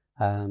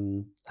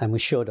 And we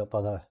showed up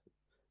other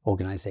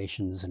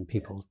organisations and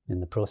people in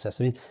the process.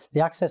 I mean,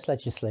 the access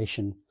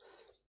legislation,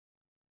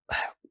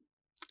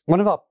 one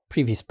of our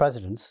previous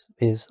presidents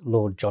is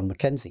Lord John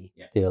Mackenzie,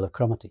 the Earl of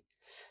Cromarty.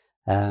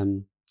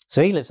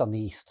 So he lives on the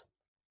east.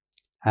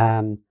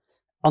 On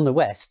the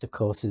west, of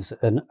course, is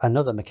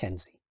another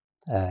Mackenzie,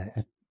 part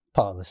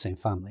of the same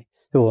family,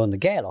 who are in the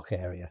Gairloch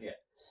area.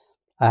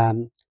 Yeah.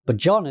 But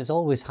John has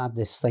always had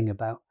this thing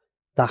about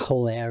that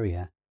whole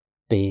area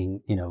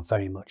being,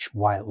 very much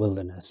wild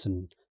wilderness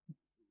and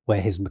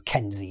where his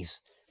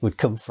Mackenzies would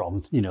come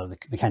from, the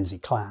Mackenzie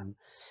clan.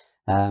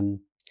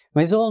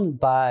 He's owned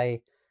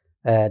by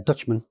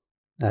Dutchman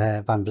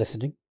Van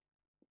Vlissingen.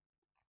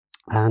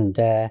 And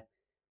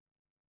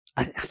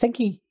I think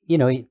he,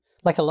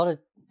 like a lot of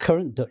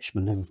current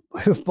Dutchmen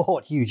who've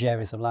bought huge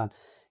areas of land,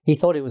 he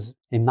thought it was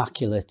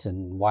immaculate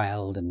and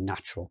wild and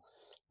natural.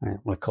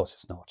 Well, of course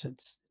it's not.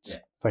 It's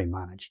very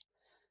managed.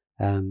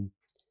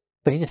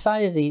 But he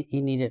decided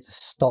he needed to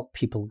stop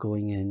people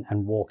going in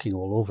and walking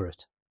all over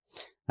it.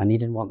 And he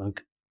didn't want them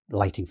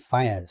lighting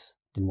fires,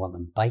 didn't want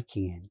them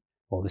biking in,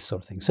 all this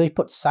sort of thing. So he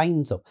put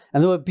signs up.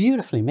 And they were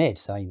beautifully made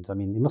signs. I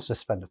mean, he must have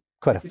spent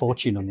quite a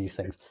fortune on these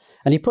things.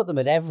 And he put them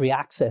at every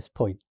access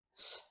point.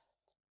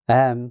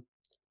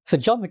 So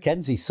John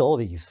Mackenzie saw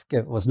these,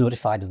 was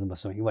notified of them or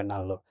something. He went and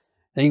had a look.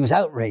 And he was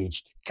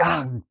outraged.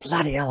 God,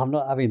 bloody hell, I'm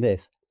not having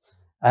this.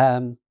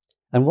 And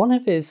one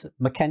of his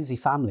Mackenzie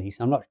families,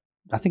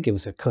 I think it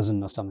was a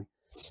cousin or something.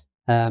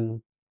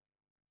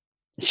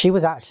 She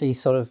was actually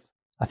sort of,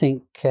 I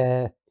think,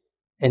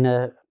 in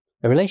a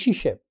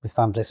relationship with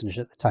Van Vlissingen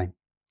at the time.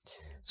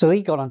 So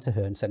he got onto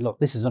her and said, look,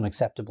 this is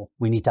unacceptable.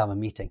 We need to have a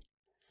meeting.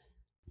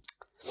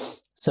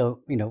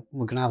 So,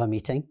 we're going to have a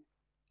meeting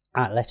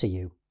at Letter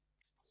U,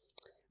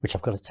 which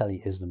I've got to tell you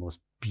is the most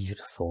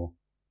beautiful,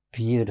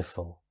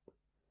 beautiful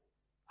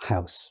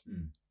house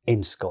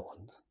in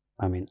Scotland.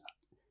 I mean,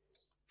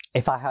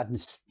 if I had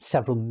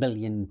several £1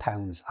 million,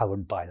 I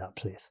would buy that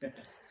place.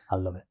 I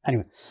love it.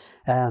 Anyway,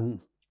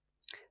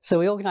 so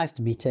we organised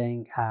a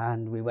meeting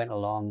and we went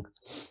along,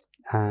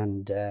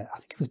 and I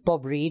think it was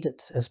Bob Reid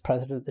as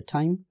president at the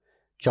time.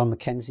 John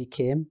Mackenzie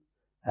came.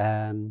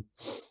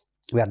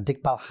 We had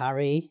Dick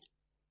Balharry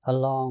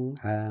along.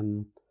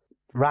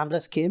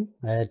 Ramblers came.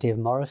 Dave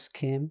Morris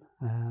came.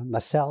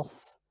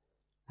 Myself,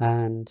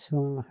 and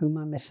who am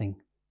I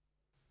missing?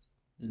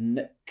 Was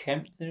Nick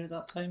Kemp there at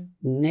that time?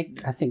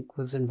 Nick, I think,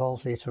 was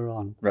involved later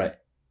on. Right.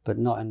 But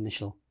not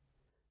initial.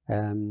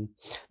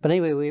 But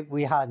anyway,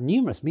 we had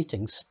numerous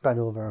meetings spread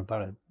over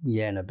about a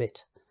year and a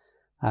bit,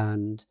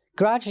 and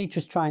gradually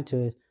just trying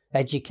to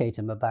educate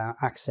him about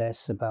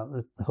access, about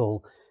the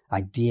whole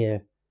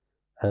idea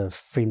of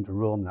freedom to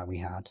roam that we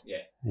had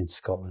in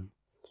Scotland.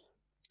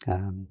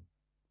 And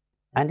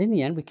in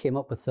the end, we came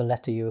up with the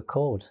Letter U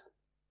Accord,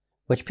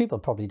 which people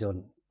probably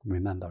don't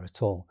remember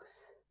at all,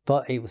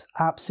 but it was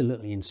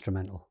absolutely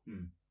instrumental.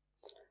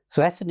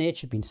 So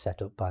SNH had been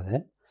set up by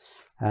then.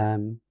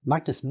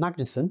 Magnus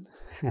Magnusson,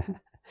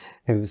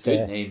 who was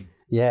Good name.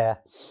 Yeah,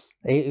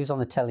 he was on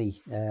the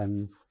telly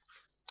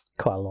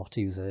quite a lot.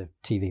 He was a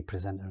TV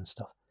presenter and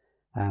stuff,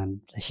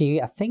 and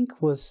he, I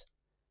think, was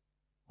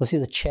he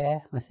the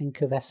chair, I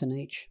think, of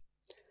SNH,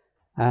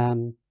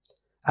 and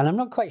I'm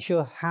not quite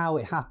sure how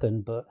it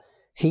happened, but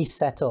he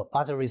set up,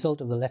 as a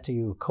result of the Letter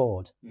U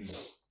Accord,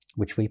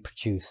 which we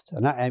produced.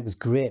 And it was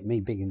great, me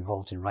being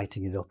involved in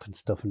writing it up and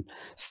stuff and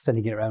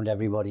sending it around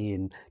everybody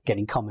and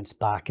getting comments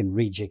back and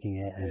rejigging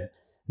it and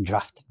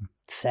drafted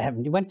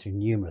 7. He went through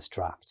numerous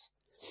drafts.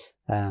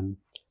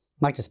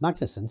 Magnus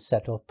Magnusson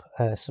set up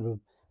a sort of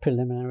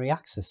preliminary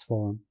access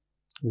forum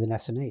within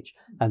SNH.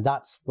 And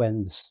that's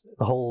when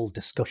the whole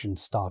discussion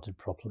started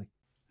properly.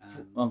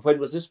 And when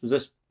was this?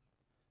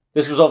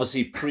 This was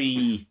obviously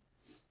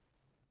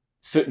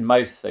foot and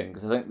mouth thing,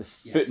 because I think the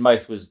foot and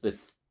mouth was the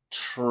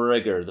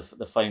trigger,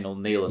 the final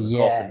nail in the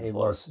coffin. Yeah, it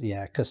was.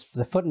 Yeah, because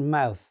the foot and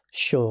mouth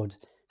showed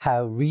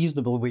how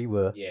reasonable we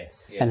were,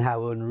 and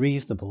how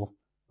unreasonable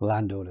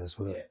landowners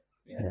were.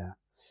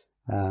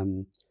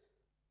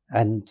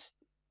 And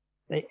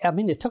I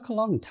mean, it took a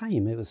long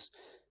time. It was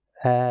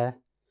how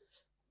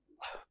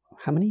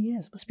many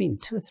years? It must have been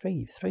 2 or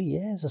 3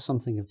 years or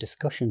something of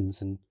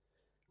discussions and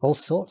all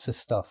sorts of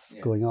stuff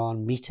going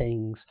on.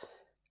 Meetings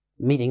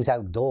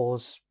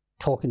outdoors,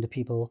 talking to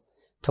people,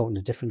 talking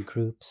to different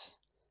groups.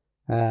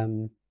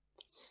 And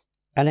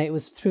it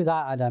was through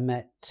that I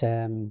met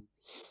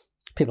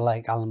people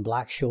like Alan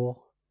Blackshaw,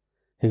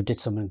 who did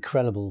some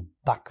incredible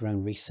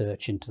background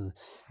research into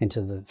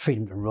the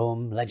freedom to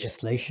roam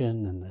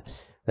legislation and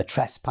the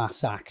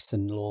Trespass Acts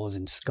and laws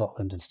in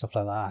Scotland and stuff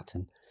like that.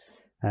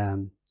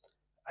 And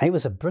it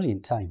was a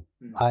brilliant time.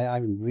 I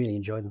really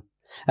enjoyed them.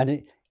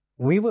 And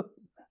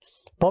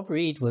Bob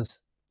Reid was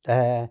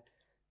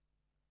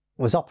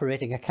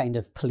operating a kind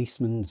of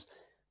policeman's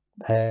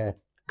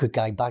good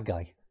guy, bad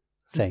guy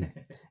thing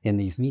in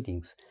these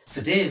meetings.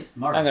 So Dave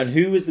Morris. Hang on,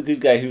 who was the good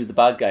guy? Who was the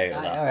bad guy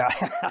out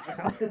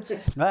of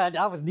that? Man,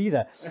 I was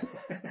neither.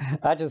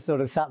 I just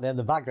sort of sat there in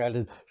the background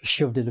and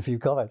shoved in a few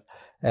comments.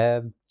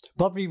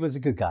 Bobby was a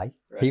good guy.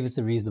 Right. He was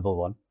the reasonable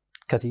one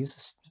because he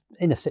was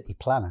in a city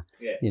planner.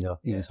 Yeah. You know,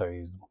 he was very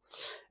reasonable.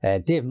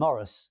 Dave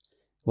Morris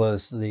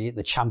was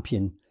the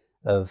champion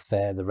of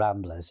the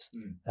Ramblers,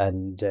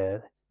 and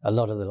a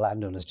lot of the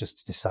landowners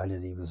just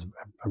decided he was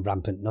a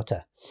rampant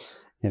nutter,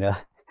 you know,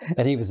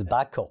 and he was a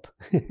bad cop,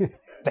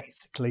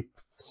 basically.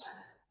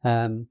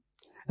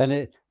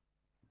 They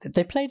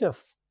played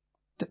off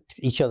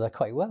each other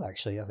quite well,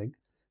 actually. I think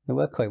they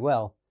worked quite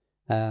well.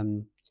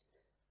 But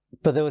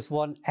there was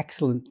one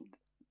excellent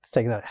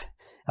thing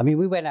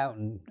we went out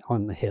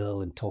on the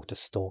hill and talked to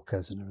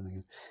stalkers and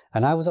everything.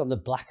 And I was on the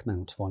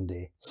Blackmount one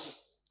day,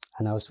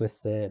 and I was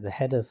with the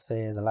head of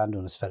the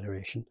Landowners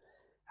Federation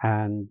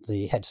and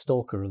the head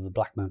stalker of the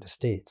Blackmount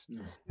Estates.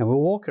 And we're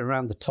walking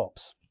around the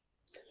tops,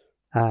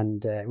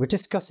 and we're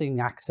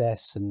discussing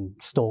access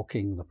and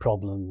stalking, the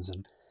problems.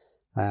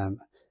 And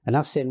I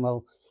was saying,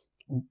 well,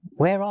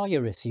 where are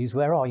your issues?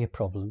 Where are your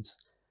problems?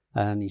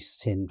 And he's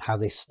saying how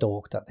they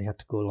stalked, that they had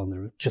to go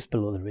along just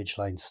below the ridge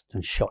lines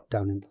and shot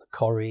down into the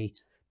corrie,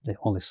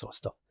 all this sort of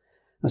stuff.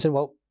 I said,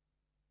 well,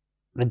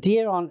 the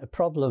deer aren't a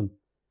problem.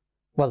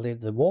 Well,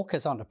 the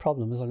walkers aren't a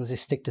problem as long as they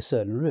stick to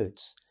certain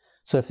routes.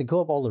 So if they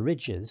go up all the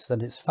ridges,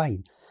 then it's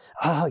fine.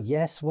 Oh,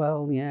 yes,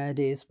 well, yeah, it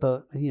is,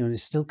 but, you know, it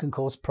still can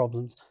cause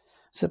problems. I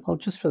said, well,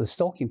 just for the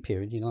stalking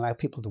period, you know, allow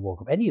people to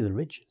walk up any of the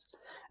ridges.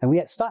 And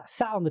we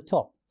sat on the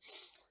top,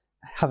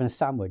 having a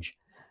sandwich,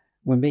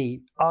 with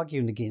me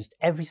arguing against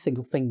every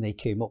single thing they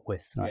came up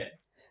with. Right? Yeah.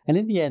 And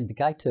in the end, the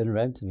guy turned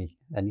around to me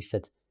and he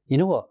said, you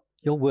know what?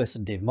 You're worse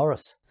than Dave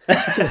Morris.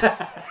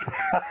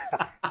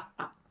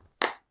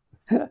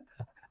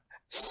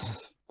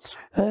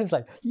 I was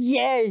like,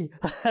 yay!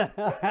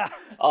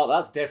 Oh,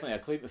 that's definitely a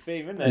claim to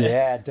fame, isn't it?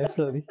 Yeah,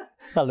 definitely.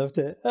 I loved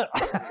it.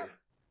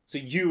 So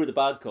you were the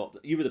bad cop.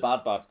 You were the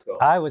bad cop.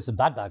 I was the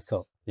bad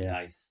cop. Yeah.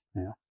 Nice.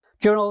 Yeah.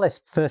 During all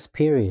this first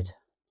period,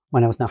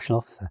 when I was national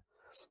officer,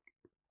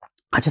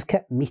 I just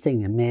kept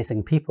meeting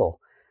amazing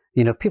people.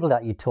 You know, people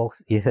that you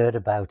heard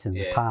about in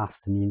the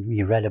past and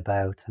you read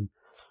about.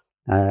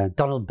 And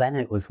Donald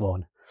Bennett was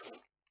one.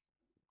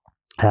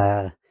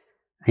 You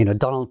know,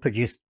 Donald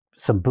produced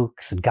some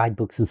books and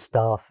guidebooks and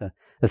stuff.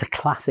 There's a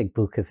classic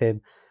book of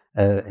him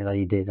that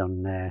he did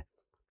on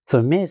some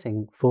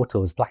amazing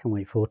photos, black and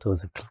white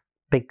photos of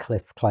big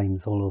cliff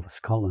climbs all over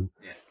Scotland,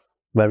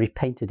 where he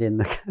painted in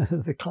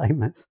the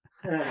climbers.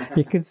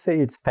 You can see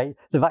it's paint.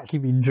 They've actually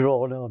been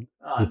drawn on.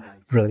 Oh,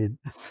 nice. Brilliant.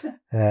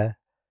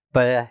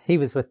 But he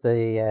was with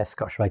the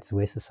Scottish Rights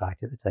Away Society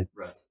at the time.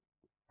 Right.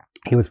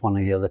 He was one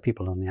of the other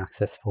people on the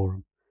Access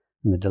Forum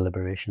in the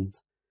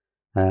deliberations.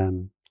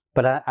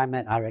 But I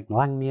met Eric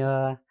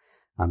Langmuir.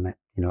 I met,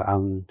 you know,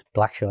 Alan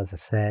Blackshaw, as I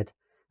said,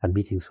 had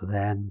meetings with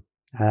them,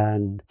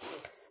 and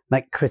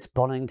met Chris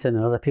Bonington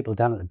and other people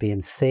down at the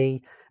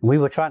BMC. And we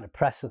were trying to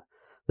press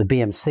the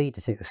BMC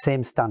to take the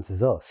same stance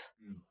as us,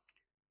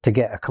 to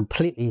get a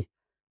completely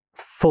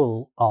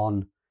full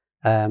on,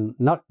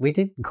 we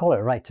didn't call it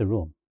a right to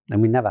roam,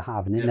 and we never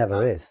have, and it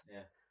never is.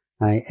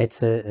 Yeah.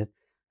 It's a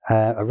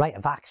right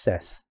of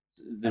access.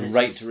 The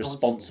right to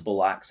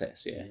responsible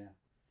access,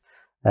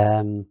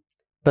 But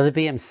the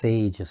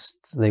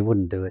BMC they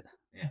wouldn't do it.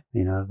 Yeah.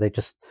 You know,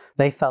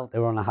 they felt they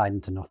were on a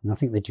hiding to nothing. I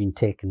think they'd been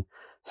taking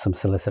some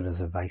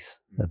solicitor's advice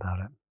about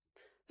it.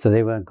 So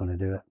they weren't going to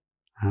do it.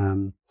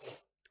 And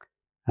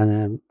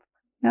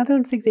I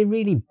don't think they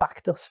really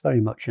backed us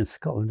very much in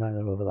Scotland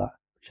either over that,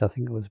 which I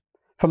think was,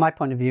 from my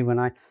point of view,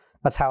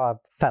 that's how I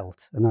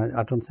felt. And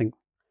I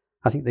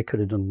think they could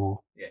have done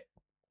more. Yeah.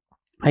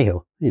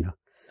 Hey-ho, you know.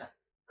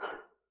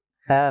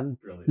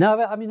 No,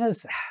 but I mean,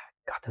 there's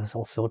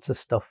all sorts of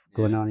stuff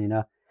going on, you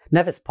know.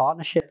 Nevis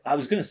Partnership. I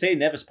was going to say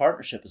Nevis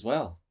Partnership as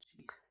well.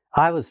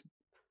 I was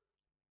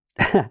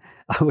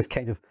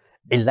kind of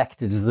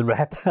elected as the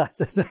rep. I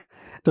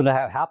don't know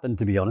how it happened,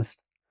 to be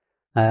honest.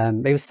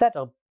 It was set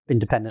up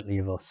independently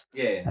of us.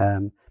 Yeah.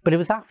 But it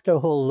was after a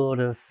whole load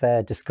of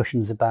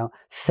discussions about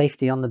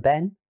safety on the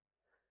Ben.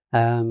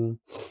 And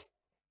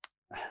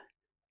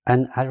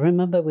I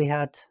remember we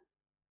had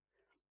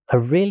a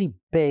really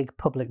big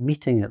public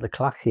meeting at the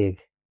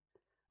Clachaig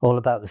all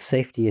about the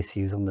safety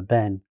issues on the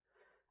Ben.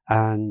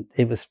 And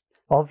it was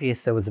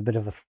obvious there was a bit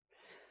of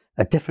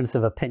a difference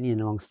of opinion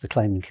amongst the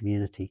climbing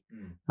community.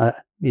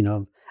 You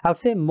know, I would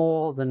say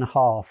more than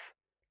half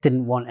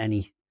didn't want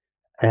any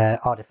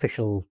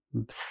artificial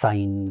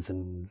signs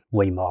and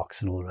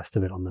waymarks and all the rest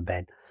of it on the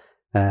Ben.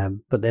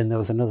 But then there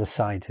was another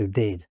side who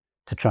did,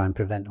 to try and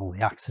prevent all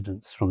the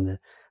accidents from the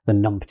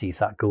numpties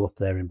that go up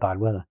there in bad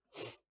weather.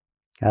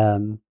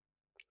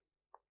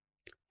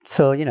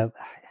 So, you know,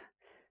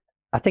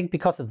 I think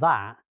because of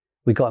that,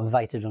 we got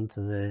invited onto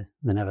the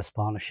Nevis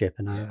Partnership,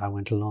 and I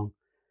went along.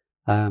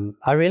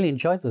 I really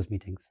enjoyed those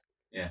meetings.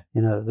 Yeah.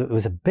 You know, there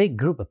was a big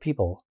group of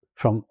people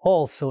from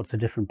all sorts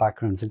of different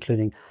backgrounds,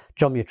 including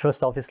John Muir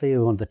Trust, obviously,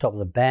 who owned the top of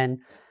the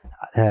Ben,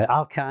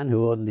 Alcan,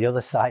 who owned the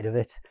other side of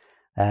it,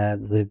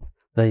 the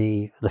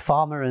the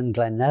farmer in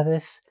Glen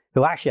Nevis,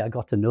 who actually I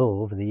got to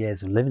know over the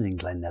years of living in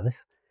Glen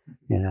Nevis.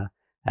 You know,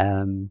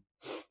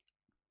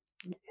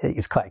 he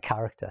was quite a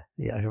character.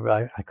 Yeah, I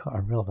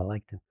rather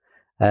liked him.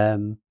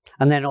 And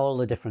then all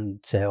the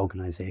different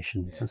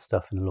organisations and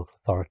stuff, and the local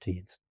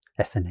authority,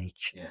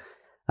 SNH. Yeah.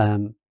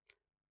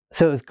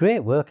 So it was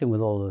great working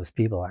with all those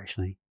people,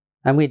 actually.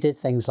 And we did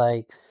things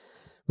like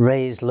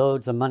raise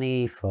loads of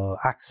money for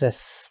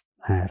access,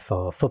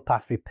 for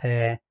footpath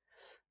repair.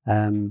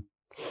 And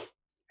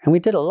we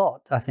did a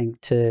lot, I think,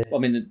 to... Well,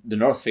 I mean, the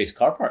North Face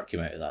car park came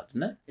out of that,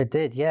 didn't it? It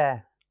did,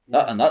 yeah.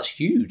 And that's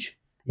huge.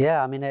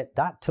 Yeah, I mean,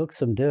 that took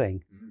some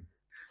doing.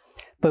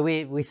 But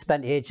we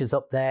spent ages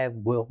up there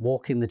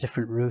walking the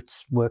different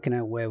routes, working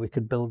out where we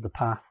could build the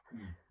path.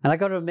 And I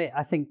got to admit,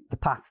 I think the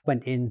path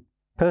went in,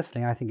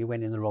 personally, I think it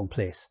went in the wrong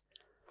place.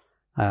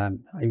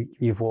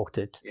 You've walked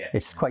it. Yeah.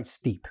 It's quite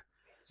steep.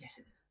 Yes,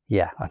 it is.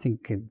 Yeah, I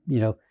think, you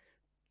know,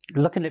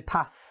 looking at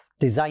path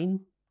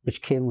design,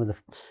 which came with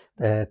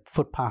a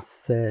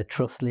footpath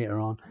truss later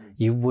on,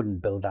 you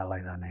wouldn't build that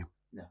like that now.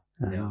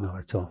 No, not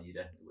at all. No, you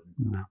definitely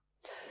wouldn't.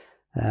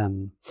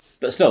 No.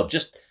 But still,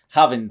 just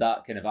having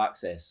that kind of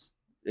access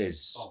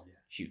is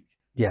huge.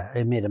 Yeah,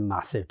 it made a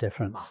massive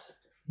difference.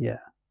 Yeah.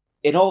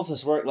 In all of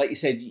this work, like you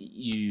said,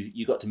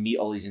 you got to meet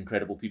all these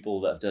incredible people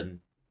that have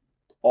done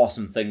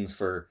awesome things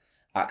for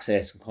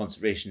access and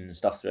conservation and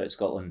stuff throughout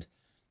Scotland.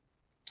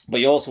 But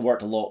you also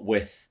worked a lot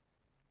with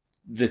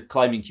the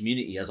climbing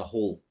community as a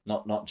whole,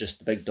 not just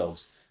the big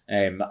dogs.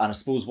 And I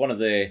suppose one of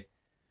the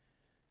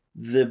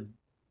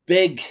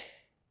big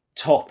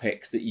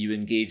topics that you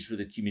engaged with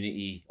the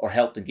community, or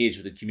helped engage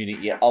with the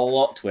community a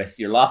lot with,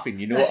 you're laughing,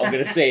 you know what I'm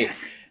going to say,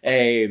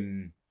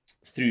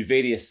 through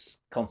various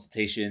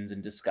consultations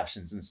and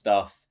discussions and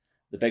stuff,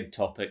 the big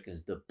topic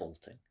is the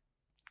bolting.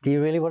 Do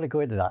you really want to go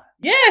into that?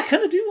 Yeah, I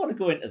kind of do want to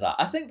go into that.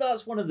 I think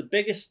that's one of the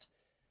biggest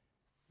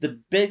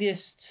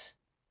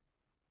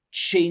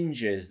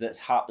changes that's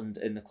happened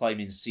in the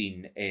climbing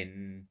scene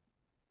in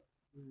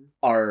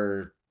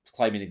our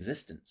climbing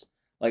existence.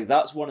 Like,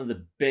 that's one of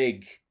the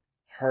big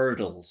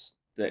hurdles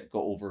that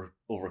got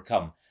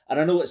overcome. And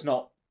I know it's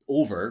not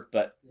over,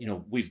 but you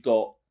know, we've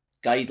got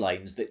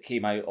guidelines that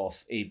came out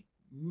of a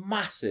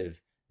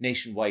massive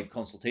nationwide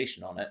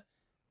consultation on it,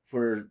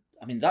 where,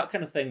 I mean, that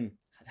kind of thing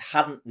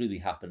hadn't really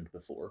happened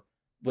before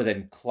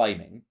within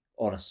climbing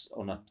on a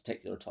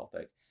particular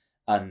topic,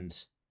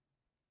 and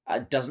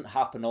it doesn't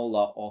happen all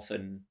that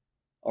often,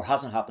 or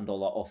hasn't happened all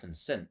that often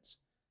since.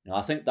 You know,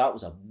 I think that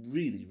was a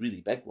really,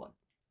 really big one.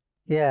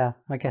 Yeah,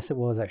 I guess it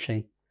was,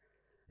 actually.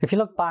 If you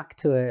look back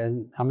to it,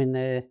 and I mean,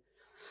 there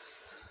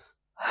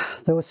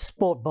was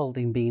sport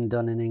bolting being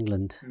done in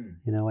England,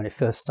 you know, when it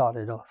first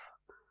started off.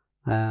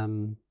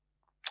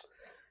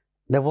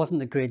 There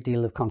wasn't a great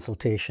deal of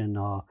consultation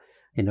or,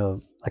 you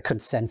know, a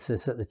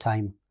consensus at the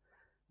time.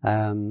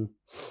 And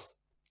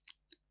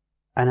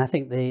I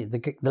think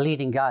the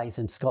leading guys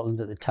in Scotland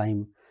at the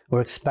time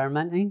were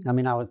experimenting. I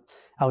mean, I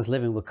was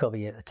living with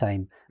Cubby at the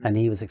time, and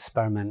he was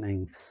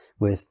experimenting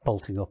with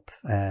bolting up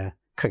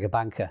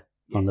Criggerbanker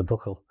on the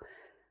Buckle.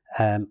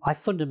 I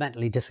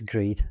fundamentally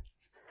disagreed,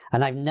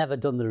 and I've never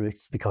done the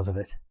routes because of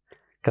it,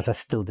 because I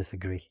still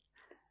disagree.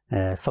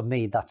 For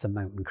me, that's a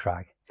mountain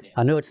crag. Yeah.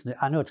 I know it's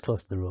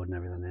close to the road and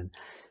everything,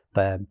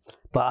 but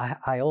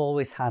I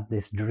always had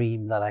this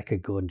dream that I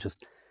could go and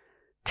just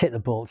take the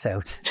bolts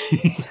out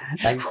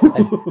and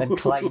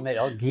climb it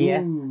on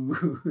gear.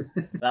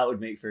 That would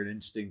make for an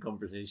interesting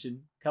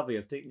conversation. Cubby,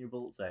 I've taken your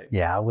bolts out.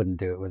 Yeah, I wouldn't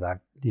do it without,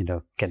 you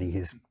know, getting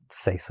his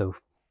say so,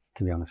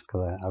 to be honest,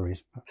 because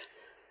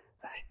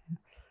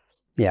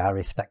I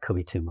respect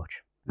Cubby too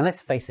much. And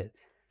let's face it,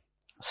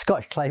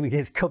 Scottish climbing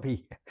is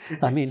Cubby.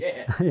 I mean,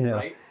 you know,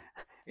 right?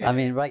 Yeah. I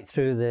mean, right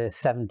through the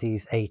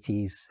 70s,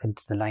 80s,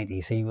 into the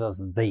 90s, he was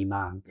the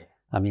man. Yeah.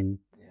 I mean,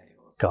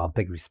 got a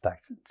big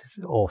respect. It's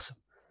awesome.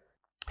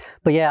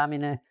 But yeah, I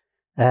mean,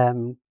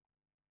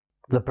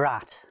 the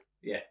brat,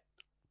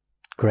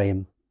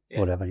 Graham,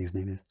 whatever his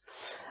name is,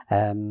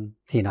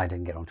 he and I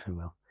didn't get on too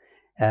well.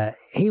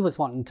 He was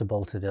wanting to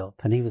bolt it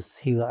up, and he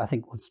I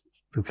think was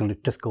going to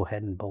just go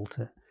ahead and bolt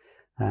it.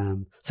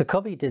 So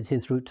Cubby did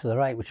his route to the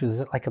right, which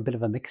was like a bit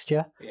of a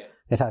mixture. Yeah.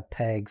 It had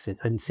pegs,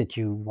 in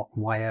situ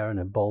wire, and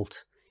a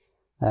bolt,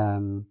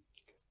 and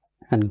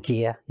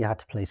gear. You had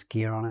to place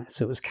gear on it,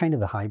 so it was kind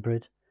of a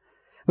hybrid,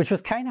 which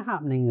was kind of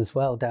happening as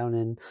well down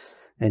in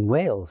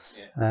Wales.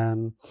 Yeah.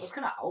 It's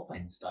kind of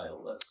alpine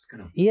style. That's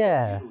kind of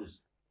did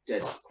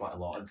quite a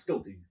lot and still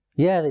do.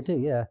 Yeah, they do.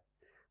 Yeah,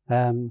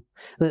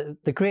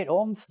 the Great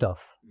Orme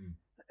stuff.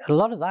 A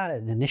lot of that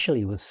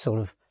initially was sort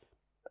of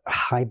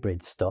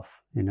hybrid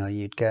stuff. You know,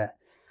 you'd get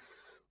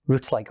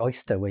routes like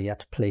Oyster where you had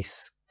to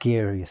place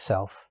gear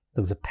yourself.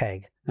 There was a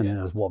peg and then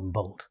there was one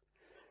bolt.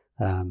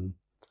 I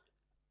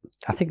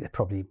think they're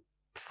probably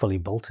fully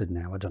bolted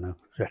now. I don't know,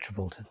 retro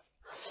bolted.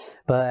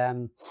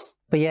 But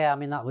yeah, I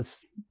mean, that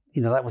was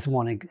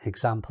one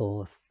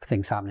example of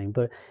things happening.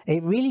 But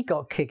it really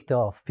got kicked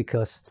off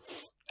because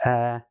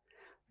Duncan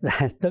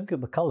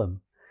McCullum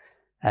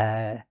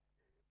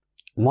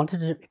wanted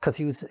to, because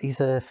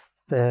he's a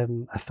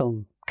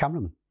film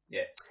cameraman.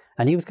 Yeah.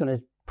 And he was going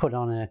to put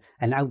on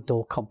an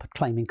outdoor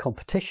climbing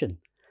competition,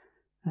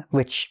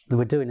 which they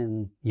were doing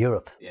in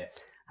Europe. Yeah.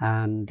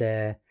 And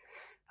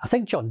I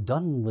think John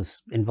Dunn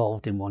was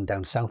involved in one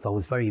down south. I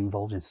was very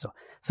involved in stuff.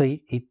 So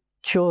he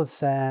chose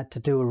to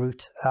do a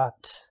route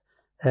at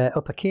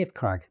Upper Cave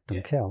Crag,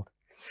 Dunkeld.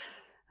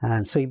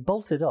 And so he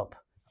bolted up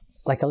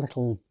like a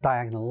little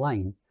diagonal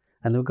line,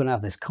 and they were going to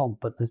have this comp,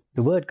 but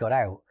the word got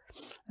out,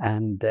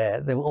 and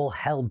they were all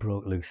hell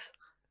broke loose.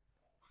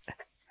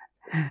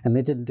 And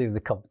they didn't do the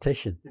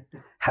competition.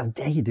 How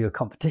dare you do a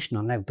competition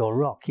on outdoor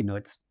rock?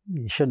 You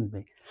shouldn't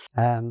be.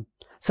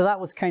 So that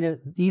was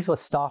these were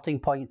starting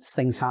points,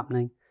 things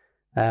happening.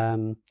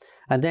 And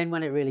then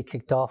when it really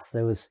kicked off,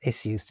 there was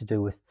issues to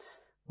do with,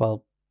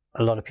 well,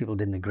 a lot of people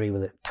didn't agree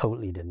with it,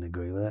 totally didn't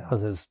agree with it.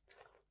 Others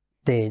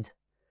did,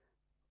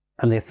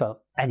 and they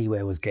thought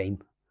anywhere was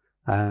game.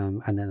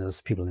 And then there was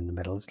people in the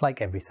middle. It's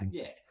like everything.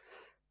 Yeah.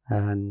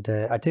 And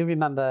I do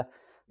remember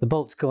the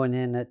bolts going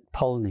in at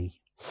Polney.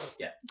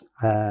 Yeah.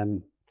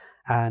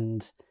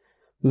 And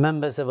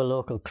members of a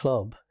local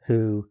club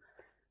who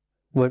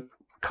were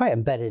quite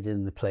embedded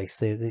in the place.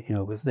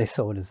 They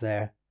saw it as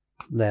their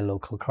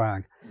local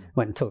crag.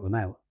 Went and took them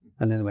out,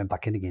 and then they went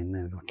back in again, and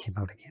then they came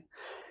out again.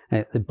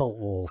 And the bolt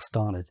wall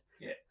started.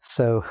 Yeah.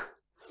 So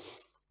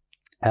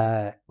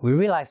we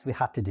realised we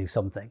had to do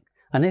something.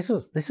 And this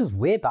was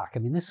way back. I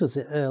mean, this was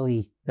the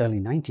early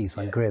 90s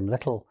when Graham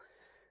Little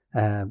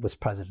was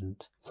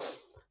president.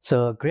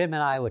 So Graham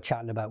and I were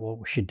chatting about what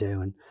we should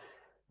do. And,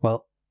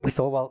 well, we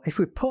thought, well, if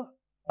we put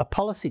a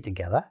policy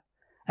together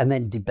and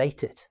then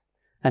debate it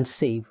and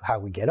see how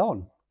we get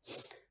on.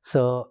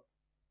 So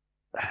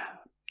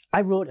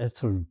I wrote a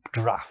sort of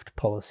draft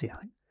policy, I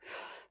think.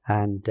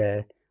 And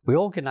we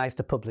organised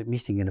a public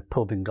meeting in a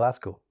pub in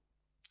Glasgow.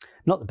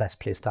 Not the best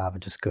place to have a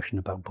discussion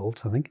about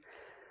bolts, I think.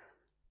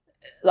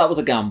 That was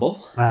a gamble.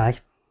 Aye,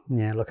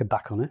 yeah, looking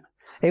back on it.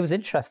 It was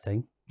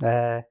interesting.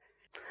 And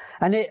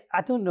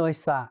I don't know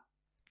if there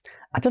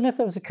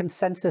was a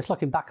consensus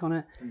looking back on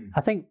it.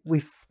 I think we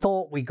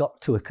thought we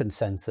got to a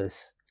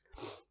consensus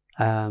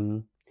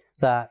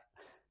that,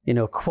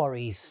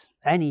 quarries,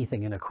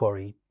 anything in a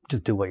quarry,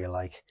 just do what you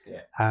like.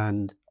 Yeah.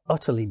 And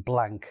utterly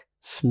blank,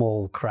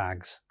 small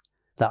crags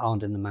that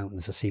aren't in the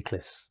mountains or sea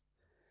cliffs.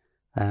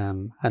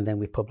 And then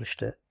we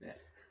published it. Yeah.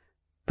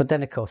 But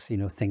then, of course,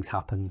 things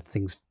happen,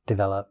 things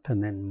develop,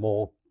 and then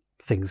more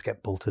things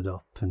get bolted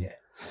up.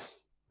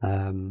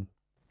 And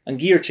and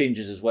gear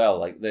changes as well.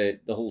 Like the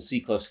whole sea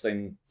cliffs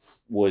thing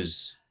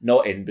was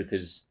not in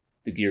because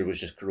the gear was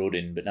just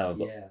corroding, but now I've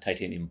got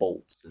titanium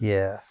bolts.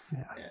 Yeah.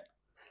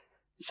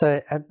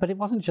 So, but it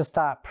wasn't just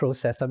that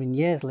process. I mean,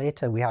 years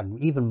later, we had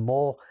even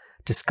more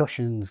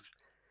discussions.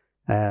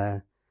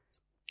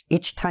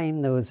 Each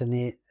time there was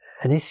an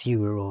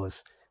issue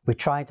arose, we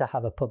tried to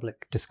have a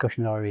public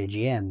discussion at our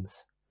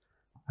AGMs.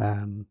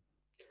 And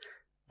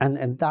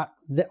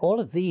all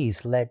of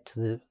these led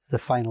to the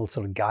final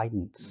sort of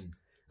guidance.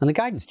 And the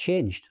guidance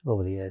changed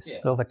over the years.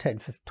 Over 10,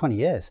 20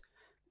 years,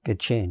 it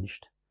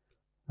changed.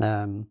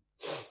 And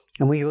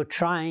we were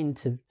trying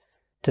to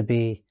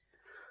be...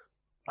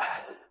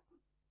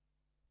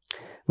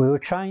 We were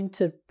trying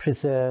to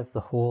preserve the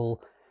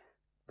whole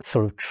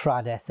sort of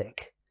trad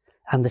ethic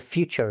and the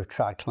future of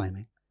trad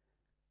climbing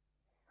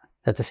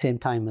at the same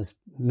time as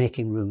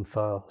making room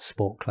for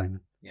sport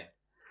climbing. Yeah.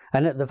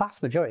 And the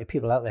vast majority of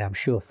people out there, I'm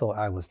sure, thought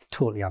I was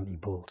totally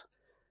anti-bolt.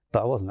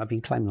 But I wasn't. I've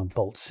been climbing on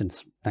bolts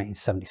since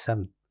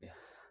 1977.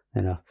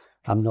 Yeah.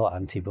 I'm not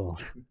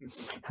anti-bolt.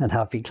 And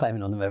I've been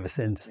climbing on them ever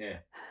since.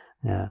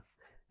 Yeah.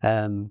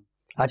 I'm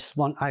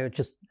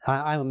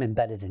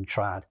embedded in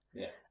trad.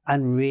 Yeah.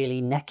 And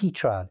really necky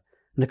trad.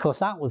 And of course,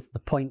 that was the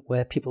point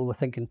where people were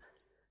thinking,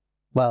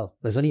 well,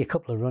 there's only a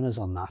couple of runners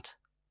on that.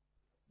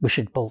 We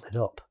should bolt it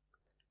up.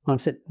 And I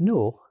said,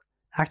 no,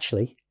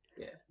 actually,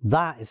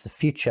 that is the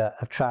future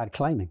of trad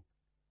climbing.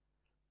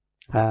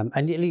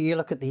 And you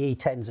look at the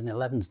E10s and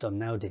 11s done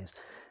nowadays.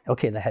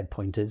 Okay, they're head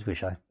pointed,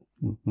 which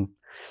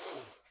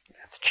that's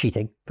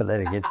cheating, but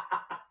there again.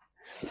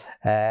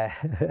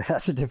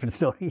 That's a different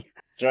story.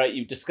 It's all right,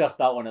 you've discussed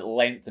that one at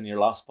length in your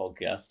last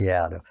podcast.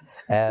 Yeah,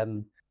 I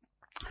know.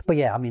 But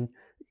yeah, I mean,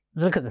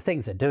 look at the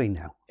things they're doing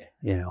now.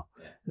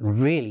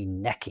 Really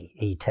necky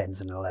E10s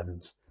and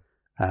 11s.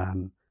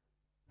 And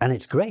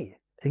it's great.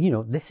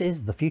 This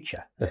is the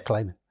future of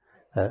climbing,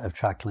 of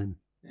trad climbing.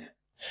 Yeah.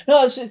 No,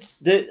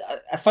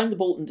 I find the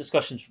Bolton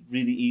discussions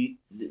really,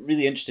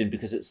 really interesting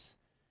because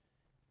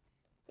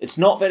it's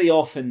not very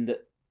often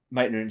that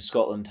Mountaineering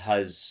Scotland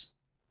has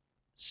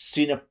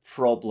seen a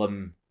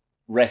problem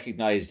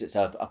recognised. It's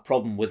a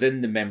problem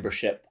within the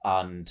membership,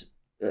 and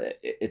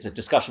it's a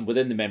discussion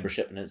within the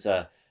membership, and it's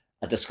a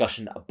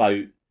discussion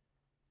about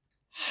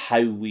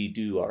how we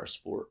do our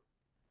sport.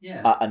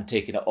 And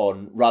taking it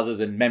on, rather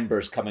than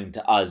members coming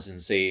to us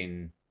and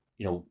saying,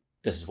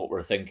 this is what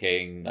we're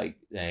thinking,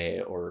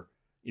 or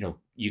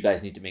you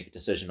guys need to make a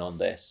decision on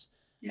this.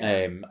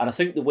 And I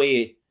think the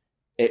way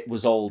it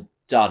was all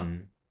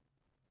done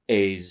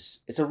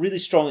it's a really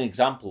strong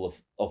example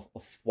of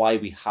why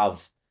we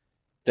have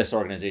this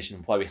organisation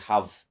and why we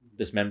have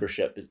this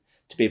membership,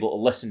 to be able to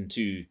listen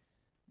to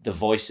the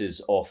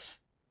voices of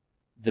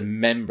the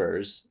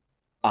members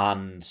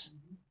and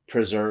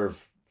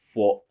preserve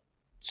what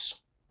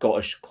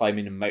Scottish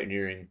climbing and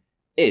mountaineering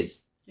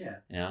is. Yeah.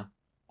 Yeah.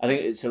 I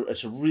think it's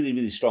a really,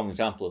 really strong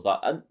example of that.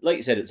 And like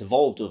you said, it's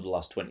evolved over the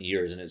last 20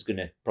 years and it's going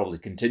to probably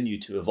continue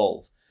to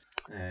evolve.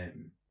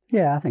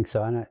 Yeah, I think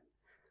so. And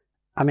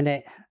I mean,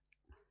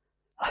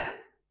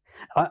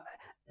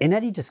 in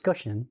any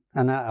discussion,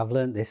 and I've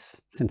learned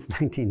this since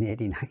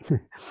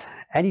 1989,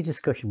 any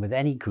discussion with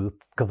any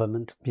group,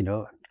 government,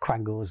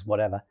 quangos,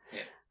 whatever,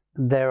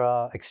 there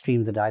are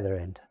extremes at either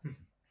end.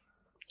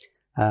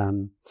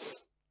 And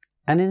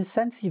in a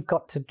sense, you've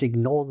got to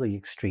ignore the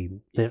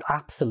extreme, the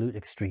absolute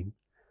extreme,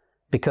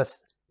 because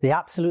the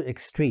absolute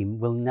extreme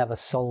will never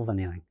solve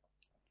anything.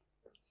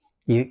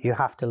 You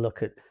have to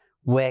look at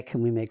where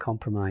can we make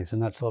compromise,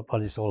 and that's what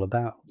it's all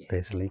about,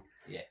 basically.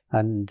 Yeah.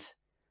 And,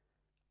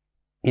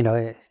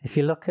 if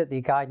you look at the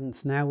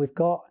guidance now we've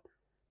got,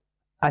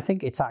 I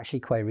think it's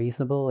actually quite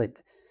reasonable.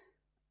 It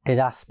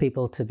asks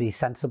people to be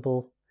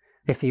sensible.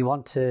 If you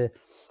want to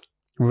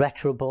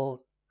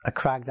retrobolt a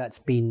crag that's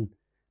been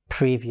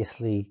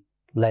previously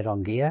led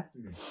on gear,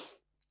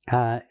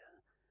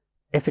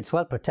 if it's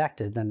well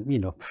protected, then,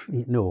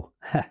 no,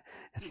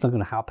 it's not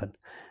going to happen.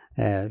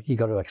 You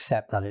got to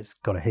accept that it's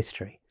got a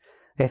history.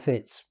 If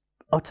it's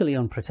utterly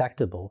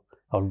unprotectable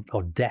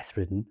or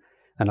death-ridden,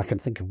 and I can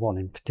think of one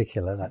in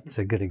particular that's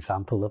a good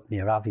example up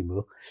near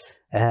Aviemore,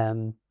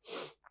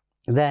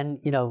 then,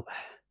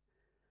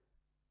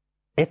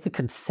 if the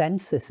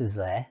consensus is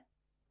there,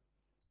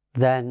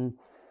 then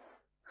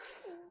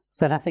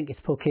I think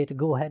it's okay to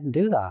go ahead and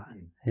do that,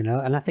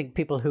 And I think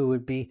people who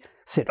would be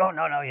said, "Oh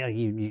no,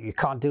 you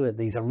can't do it.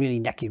 These are really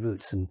necky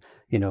routes, and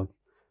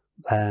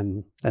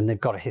and they've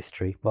got a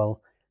history."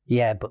 Well,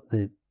 yeah, but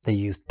they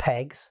used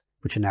pegs,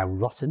 which are now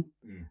rotten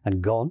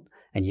and gone,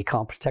 and you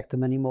can't protect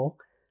them anymore.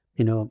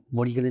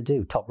 What are you going to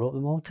do? Top rope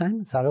them all the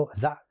time? Is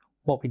that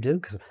what we do?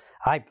 Because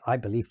I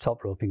believe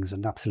top roping is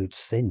an absolute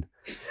sin.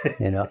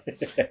 Yeah.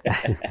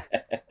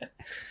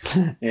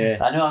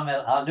 I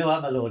know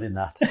I'm alone in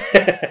that.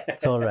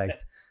 It's all right,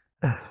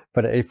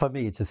 but for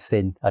me, it's a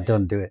sin. I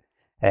don't do it.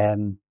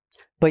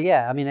 But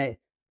yeah, I mean,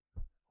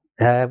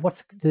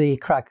 what's the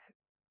crag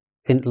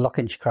in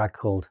Lockinch crag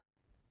called?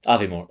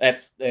 Aviemore.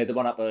 The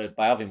one up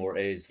by Aviemore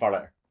is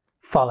Farletter.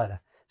 Farletter.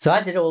 So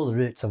I did all the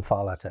routes on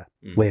Farletter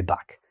way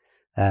back,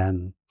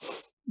 late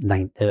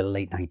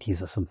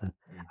 90s or something,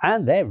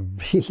 and they're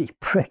really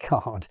prick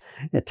hard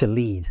to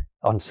lead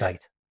on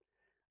site.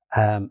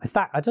 In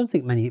fact, I don't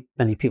think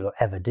many people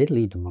ever did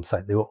lead them on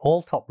site. They were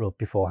all top rope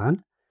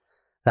beforehand.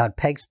 They had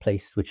pegs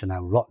placed, which are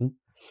now rotten.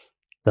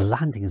 The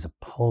landing is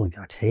appalling.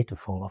 I'd hate to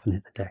fall off and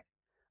hit the deck.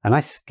 And I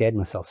scared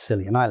myself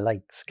silly, and I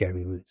like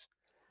scary routes.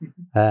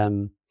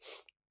 And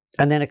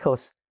then, of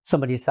course,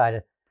 somebody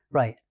decided,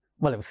 right,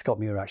 well, it was Scott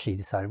Muir actually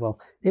decided, well,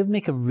 it would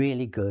make a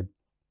really good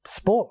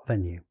sport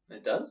venue.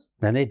 It does?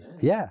 And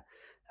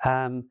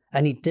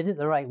and he did it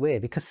the right way,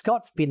 because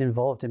Scott's been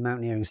involved in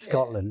Mountaineering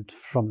Scotland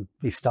from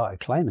he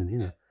started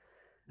climbing,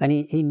 and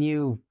he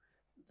knew,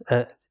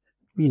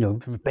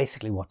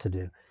 basically what to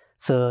do.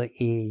 So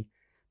he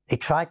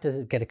tried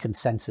to get a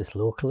consensus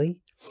locally.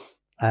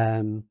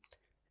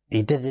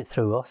 He did it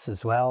through us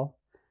as well,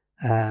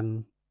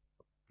 and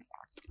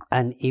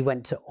he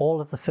went to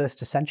all of the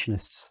first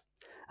ascensionists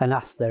and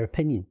asked their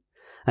opinion,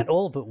 and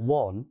all but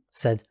one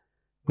said,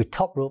 "We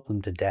top rope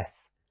them to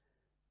death.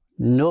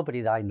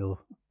 Nobody that I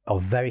know,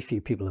 or very few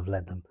people have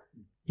led them.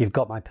 You've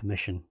got my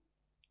permission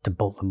to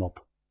bolt them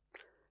up."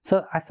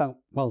 So I thought,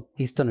 well,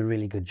 he's done a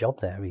really good job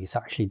there. He's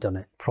actually done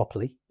it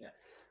properly. Yeah.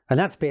 And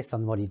that's based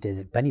on what he did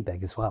at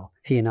Bennybeg as well.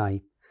 He and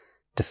I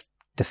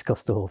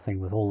discussed the whole thing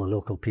with all the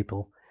local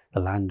people,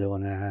 the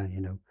landowner,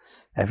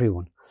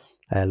 everyone,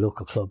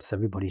 local clubs,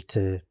 everybody,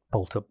 to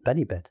bolt up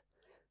Bennybeg.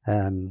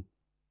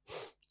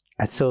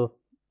 And so,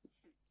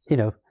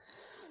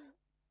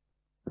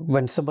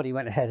 when somebody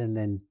went ahead and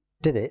then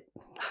did it,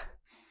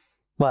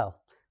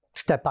 well,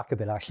 step back a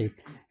bit actually.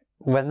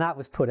 When that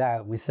was put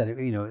out, we said,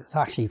 it's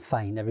actually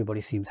fine.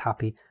 Everybody seems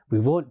happy. We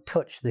won't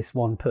touch this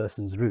one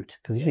person's route,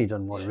 because he's only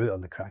done one route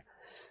on the crag.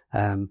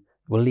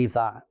 We'll leave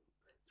that.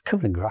 It's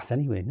covered in grass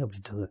anyway.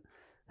 Nobody does it.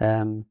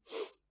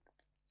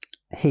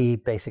 He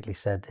basically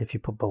said, if you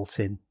put bolts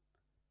in,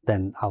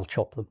 then I'll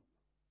chop them.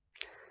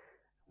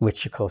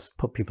 Which, of course,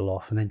 put people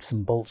off. And then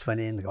some bolts went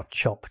in, they got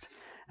chopped.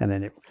 And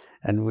then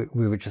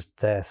we were just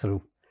sort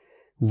of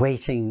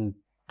waiting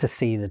to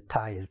see the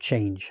tide of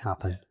change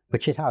happen,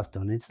 which it has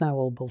done. It's now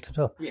all bolted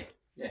up. Yeah.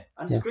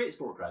 And it's a great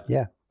sport crag.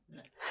 Yeah.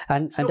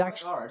 And still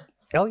actually, hard.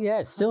 Oh yeah,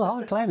 it's still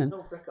hard climbing.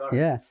 Still hard.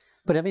 Yeah,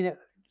 but I mean,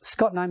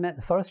 Scott and I met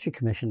the Forestry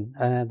Commission,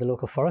 the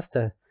local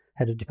forester,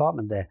 head of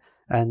department there,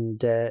 and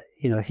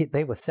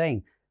they were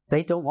saying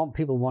they don't want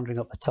people wandering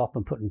up the top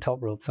and putting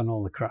top ropes on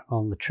all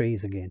the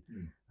trees again.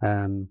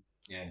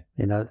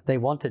 They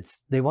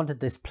wanted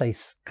this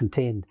place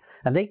contained,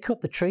 and they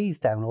cut the trees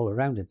down all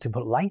around it to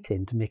put light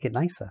in to make it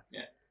nicer.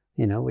 Yeah.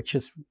 Which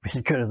is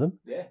really good of them.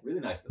 Yeah, really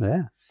nice of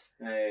them.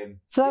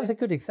 So that was a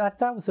good example.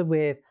 That was a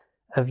way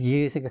of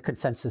using a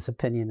consensus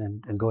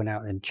opinion and going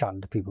out and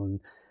chatting to people. And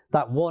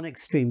that one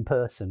extreme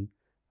person,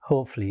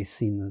 hopefully, has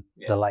seen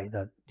the light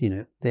that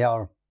they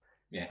are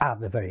at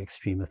the very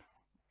extreme of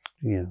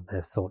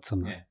their thoughts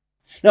on that. Yeah.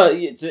 No,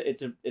 it's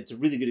a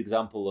really good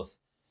example of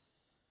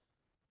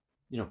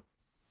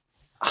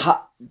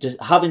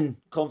having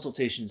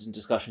consultations and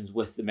discussions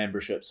with the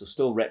membership, so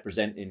still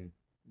representing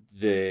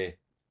the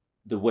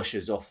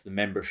wishes of the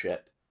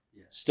membership,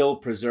 still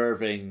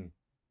preserving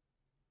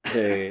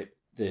the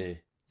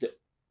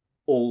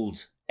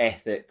old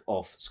ethic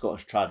of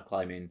Scottish trad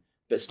climbing,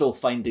 but still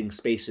finding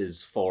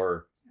spaces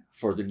for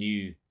the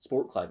new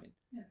sport climbing.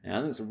 Yeah,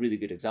 I think it's a really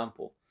good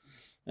example.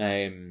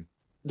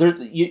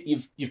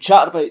 You've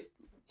chatted about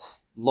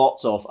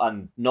lots of,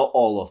 and not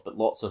all of, but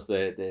lots of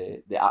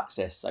the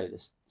access side of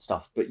this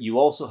stuff. But you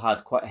also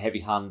had quite a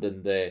heavy hand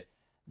in the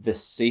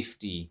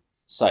safety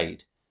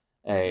side,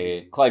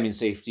 climbing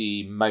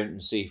safety,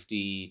 mountain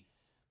safety,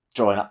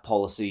 drawing up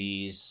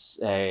policies.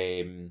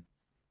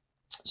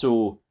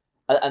 So,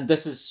 and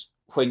this is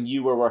when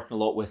you were working a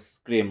lot with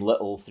Graham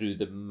Little through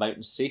the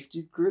mountain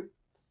safety group.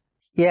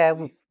 Yeah,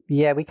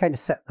 we kind of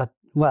set that.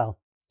 Well,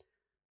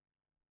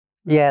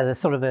 yeah, there's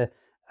sort of a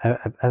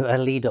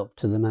lead up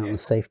to the mountain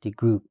safety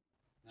group.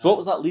 So what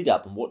was that lead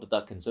up, and what did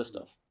that consist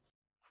of?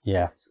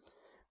 Yeah,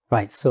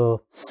 right.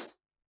 So,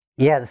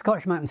 the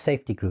Scottish Mountain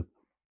Safety Group.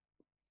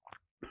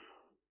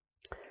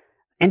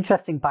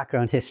 Interesting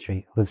background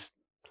history was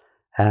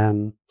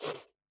the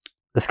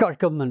Scottish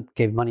Government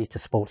gave money to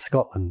Sports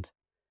Scotland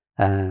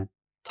to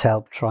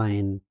help try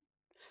and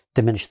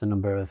diminish the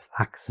number of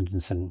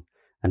accidents and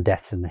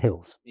deaths in the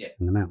hills,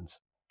 in the mountains.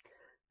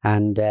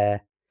 And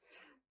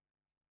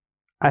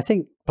I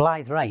think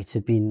Blythe Wright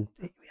had been,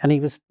 and he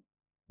was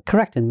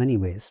correct in many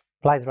ways.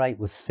 Blythe Wright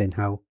was saying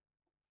how,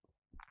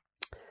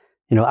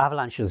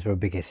 avalanches were a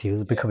big issue.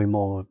 They're becoming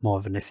more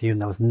of an issue,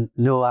 and there was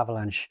no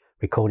avalanche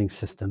recording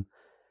system.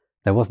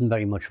 There wasn't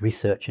very much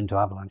research into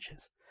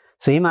avalanches.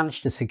 So he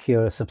managed to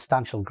secure a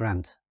substantial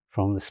grant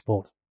from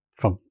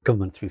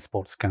government through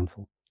Sports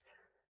Council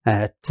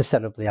to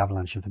set up the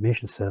Avalanche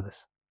Information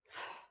Service,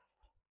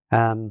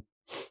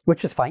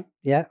 which was fine.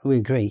 Yeah, we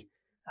agree.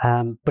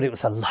 But it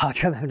was a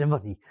large amount of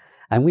money,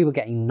 and we were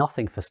getting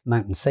nothing for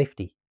mountain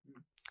safety.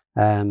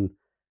 And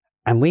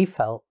we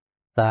felt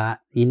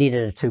that you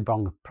needed a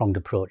two-pronged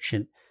approach.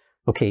 And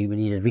we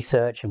needed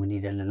research and we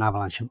needed an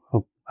avalanche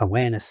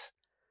awareness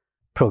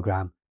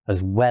program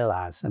as well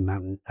as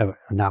an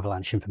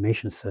avalanche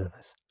information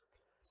service.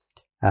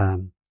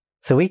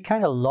 So we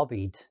kind of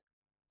lobbied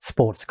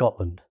Sports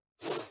Scotland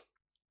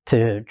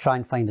to try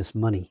and find us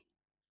money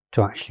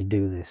to actually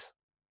do this.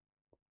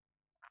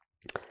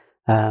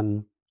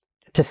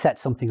 To set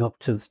something up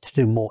to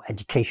do more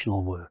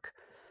educational work.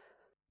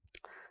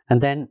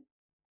 And then,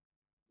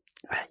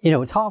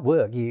 it's hard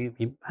work.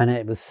 And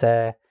it was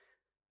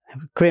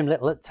Graham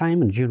Little at the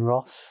time and June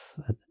Ross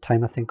at the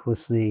time, I think,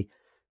 was the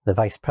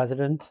vice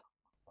president.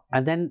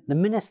 And then the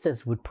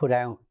ministers would put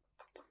out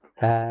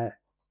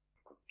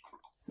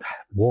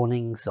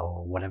warnings,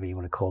 or whatever you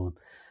want to call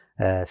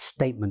them,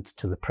 statements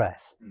to the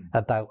press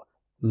about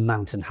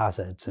mountain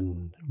hazards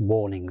and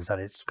warnings that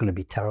it's going to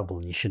be terrible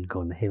and you shouldn't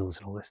go in the hills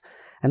and all this.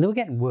 And they were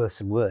getting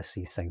worse and worse,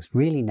 these things,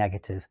 really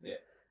negative. Yeah.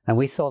 And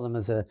we saw them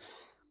as a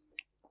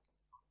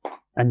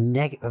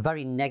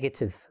very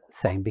negative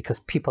thing,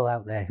 because people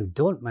out there who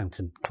don't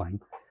mountain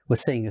climb were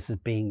seeing us as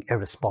being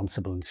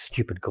irresponsible and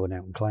stupid going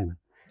out and climbing,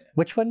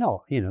 which we're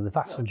not. The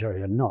vast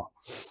majority are not.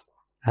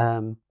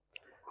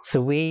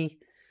 So we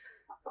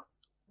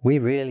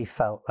really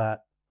felt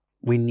that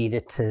we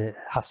needed to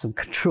have some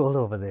control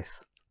over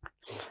this.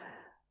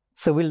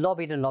 So we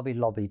lobbied and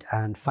lobbied,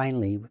 and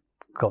finally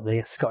got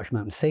the Scottish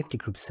Mountain Safety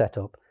Group set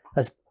up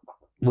as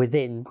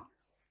within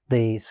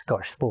the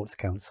Scottish Sports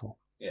Council.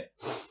 Yeah.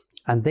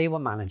 And they were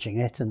managing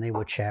it and they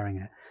were chairing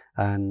it,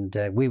 and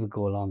we would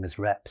go along as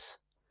reps.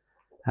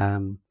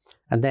 And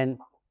then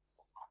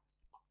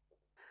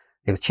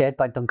it was chaired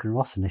by Duncan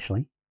Ross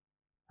initially,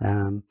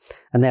 and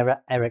then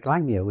Eric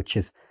Langmuir, which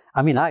is,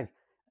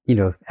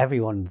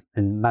 everyone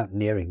in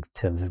mountaineering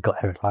terms has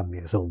got Eric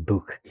Langmuir's old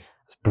book.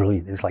 It's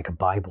brilliant. It was like a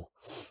Bible.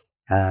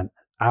 I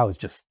was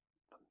just,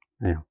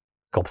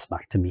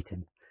 gobsmacked to meet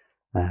him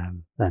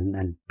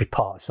and be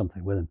part of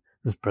something with him.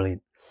 It was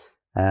brilliant.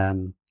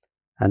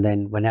 And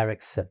then when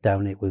Eric sat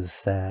down, it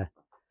was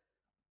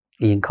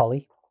Ian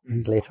Colley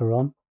later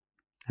on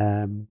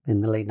in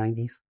the late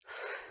 90s.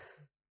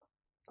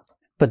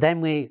 But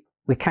then we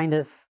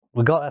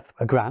got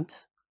a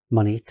grant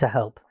money to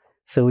help.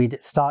 So we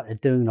started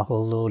doing a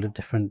whole load of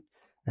different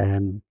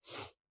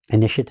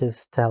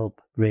initiatives to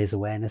help raise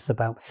awareness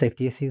about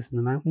safety issues in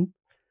the mountain.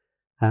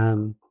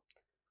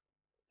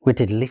 We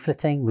did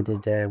leafleting, we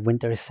did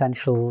winter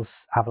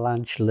essentials,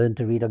 avalanche, learn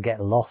to read or get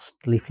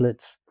lost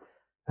leaflets.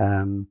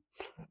 What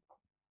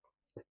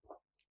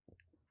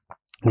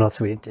else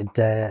we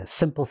did?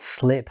 Simple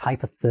slip,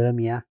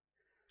 hypothermia,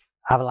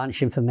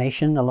 avalanche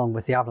information, along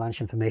with the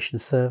Avalanche Information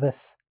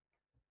Service.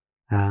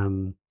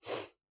 An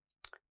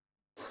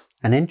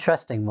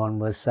interesting one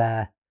was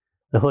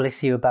the whole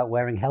issue about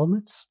wearing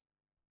helmets.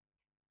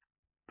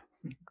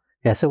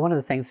 Yeah, so one of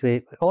the things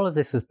all of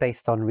this was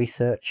based on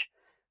research,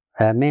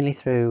 mainly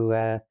through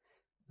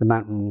the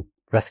Mountain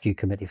Rescue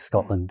Committee of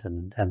Scotland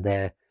and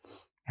their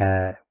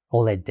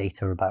all their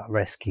data about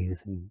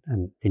rescues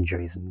and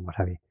injuries and what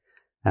have you.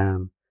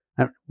 And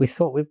we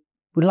thought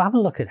we'll have a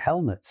look at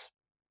helmets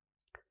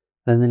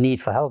and the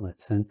need for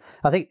helmets. And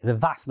I think the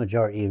vast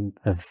majority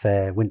of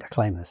winter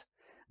climbers,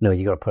 no,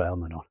 you got to put a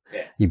helmet on.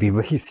 Yeah. You'd be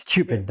really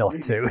stupid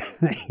not to.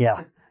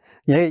 Yeah.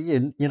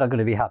 You're not going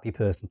to be a happy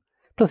person.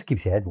 Plus, it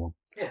keeps your head warm.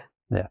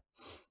 Yeah.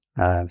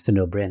 It's a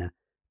no-brainer.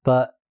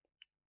 But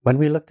when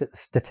we looked at the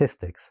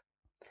statistics,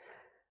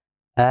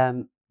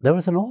 there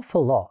was an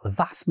awful lot, the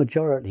vast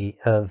majority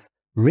of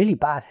really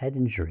bad head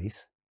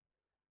injuries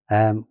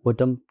were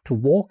done to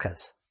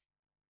walkers.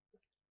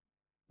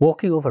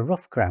 Walking over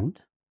rough ground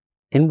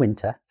in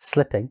winter,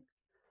 slipping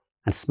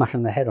and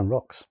smashing their head on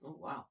rocks. Oh,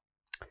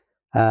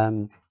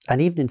 wow.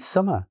 And even in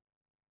summer,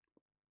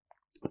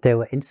 there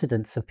were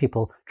incidents of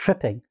people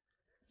tripping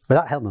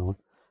without helmet on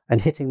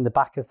and hitting the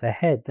back of their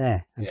head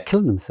there and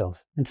killing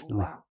themselves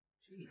instantly. Oh,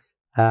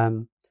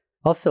 wow.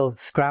 Also,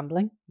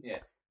 scrambling. Yeah.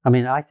 I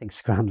mean, I think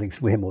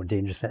scrambling's way more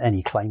dangerous than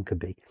any climb could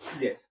be.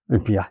 Yes.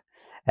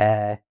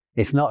 Yeah.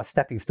 It's not a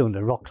stepping stone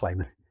to rock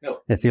climbing.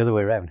 No. It's the other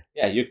way around.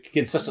 Yeah, you're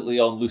consistently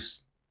on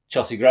loose,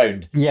 chossy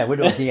ground. Yeah, with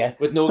no gear.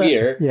 With no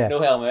gear, Yeah.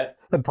 no helmet.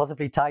 And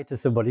possibly tied to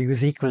somebody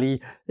who's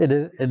equally in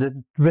a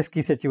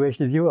risky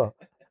situation as you are.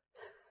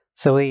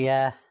 So we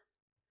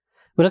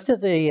looked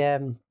at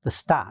the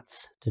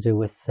stats to do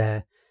with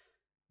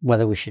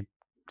whether we should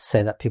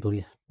say that people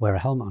wear a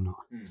helmet or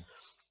not.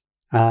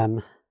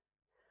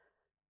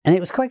 And it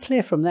was quite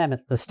clear from them,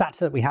 the stats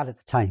that we had at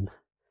the time,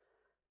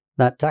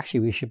 that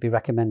actually we should be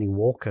recommending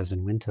walkers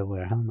in winter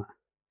wear a helmet.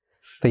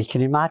 But you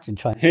can imagine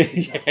trying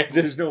Yeah,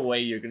 there's no way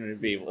you're going to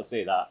be able to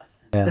say that.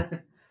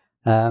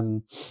 Yeah.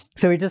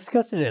 So we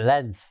discussed it at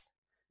length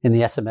in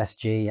the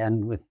SMSG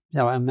and with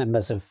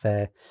members of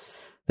the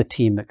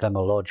team at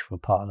Glenmore Lodge were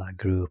part of that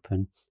group.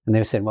 And they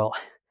were saying, well,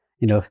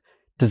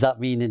 does that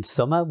mean in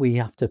summer we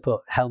have to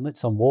put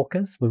helmets on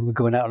walkers when we're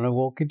going out on a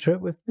walking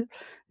trip with it?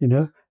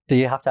 Do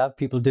you have to have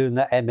people doing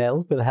that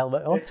ML with a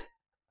helmet on?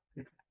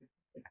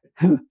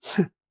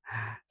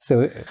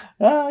 So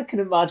I can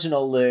imagine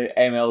all the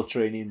ML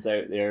trainings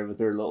out there with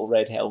their little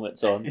red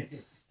helmets on.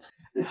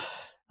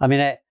 I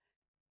mean,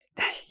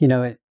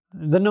 the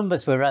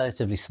numbers were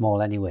relatively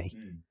small anyway,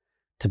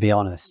 to be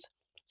honest.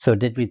 So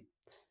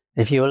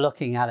if you were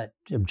looking at it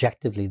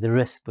objectively, the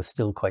risk was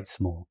still quite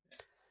small.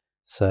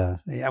 So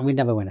yeah, we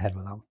never went ahead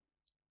with that one.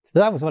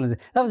 But that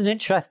was an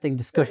interesting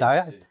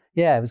discussion.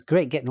 Yeah, it was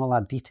great getting all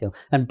that detail.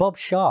 And Bob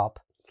Sharp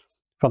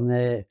from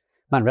the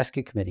Man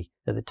Rescue Committee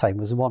at the time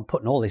was the one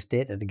putting all this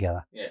data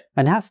together. Yeah.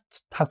 And has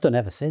done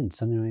ever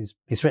since. I mean,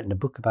 he's written a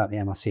book about the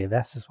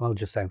MRCFS as well,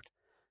 just out.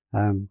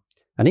 And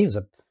he was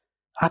an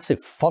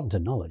absolute font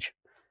of knowledge.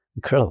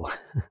 Incredible.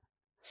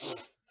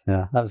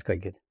 Yeah, that was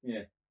quite good.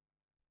 Yeah.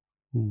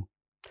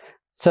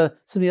 So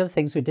some of the other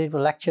things we did were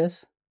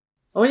lectures.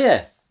 Oh,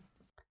 yeah.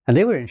 And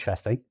they were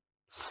interesting.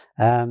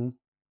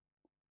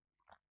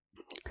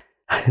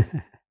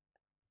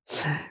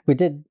 We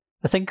did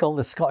a thing called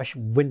the Scottish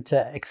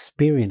Winter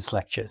Experience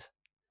Lectures.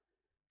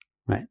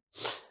 Right.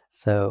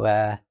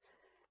 So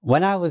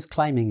when I was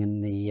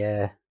climbing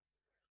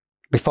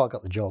before I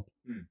got the job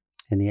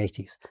in the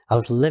 80s, I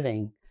was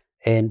living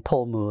in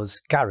Paul Moore's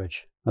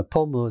garage. Now,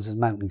 Paul Moore's is a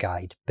mountain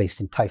guide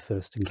based in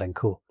Tyfirst in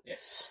Glencoe. Yeah.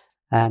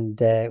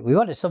 And we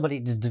wanted somebody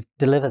to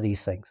deliver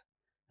these things.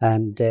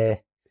 And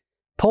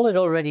Paul had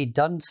already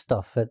done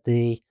stuff at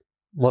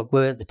what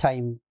were at the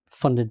time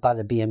funded by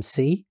the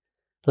BMC,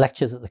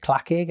 lectures at the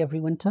Clackaig every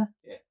winter.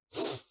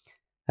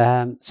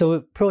 Yeah. So we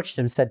approached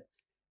him and said,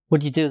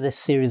 would you do this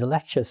series of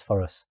lectures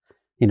for us?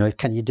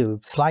 Can you do a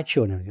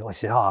slideshow and everything? I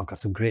said, I've got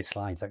some great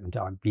slides. I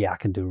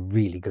can do a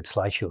really good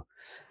slideshow.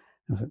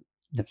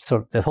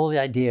 So the whole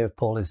idea of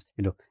Paul is,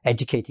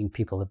 educating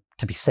people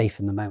to be safe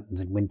in the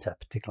mountains in winter,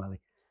 particularly.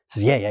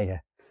 He says, yeah.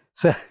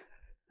 So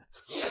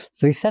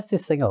he sets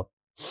this thing up,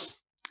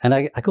 and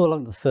I go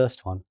along to the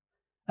first one,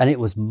 and it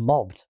was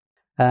mobbed.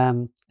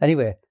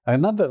 Anyway, I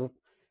remember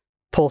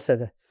Paul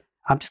said,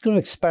 I'm just going to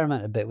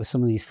experiment a bit with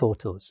some of these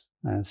photos.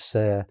 And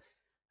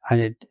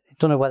I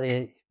don't know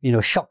whether,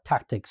 shock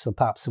tactics are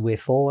perhaps the way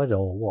forward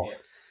or what. Yeah.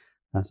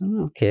 I said,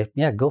 okay,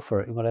 yeah, go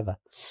for it, whatever.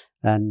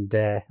 And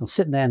I'm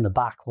sitting there in the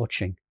back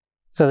watching.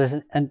 So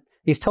and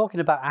he's talking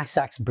about ice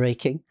axe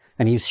breaking,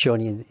 and he was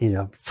showing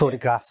you,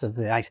 photographs of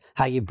the ice,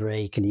 how you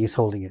break, and he was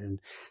holding it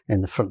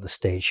in the front of the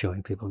stage,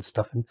 showing people and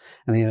stuff.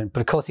 But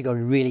of course, you got to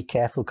be really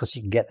careful because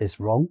you can get this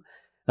wrong.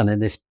 And then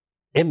this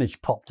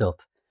image popped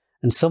up,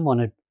 and someone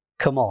had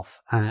come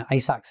off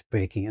ice axe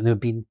breaking, and they'd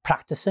been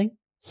practicing.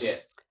 Yeah.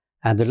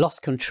 And they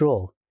lost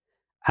control,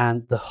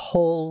 and the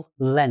whole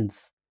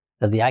length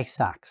of the ice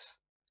axe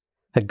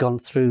had gone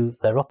through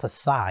their upper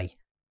thigh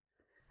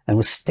and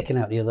was sticking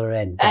out the other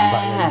end down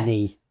by their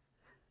knee.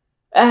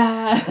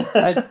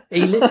 And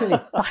he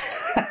literally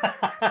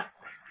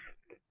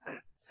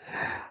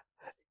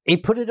he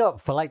put it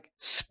up for like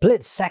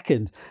split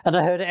second, and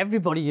I heard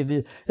everybody in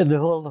the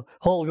whole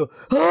hall go,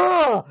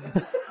 "Ah!"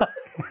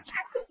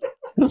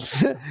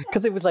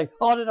 Because it was like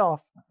on and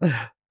off.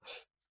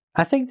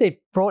 I think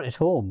they brought it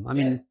home. I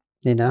mean,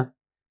 you know,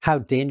 how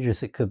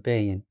dangerous it could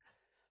be.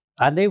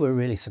 And they were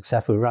really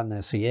successful. We ran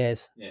there for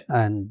years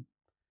and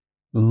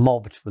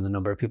mobbed with a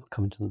number of people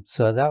coming to them.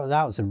 So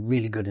that was a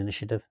really good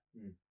initiative.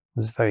 It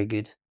was very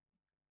good.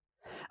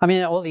 I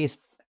mean, all these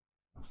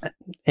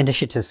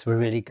initiatives were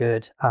really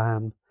good.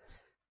 And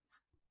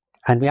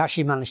we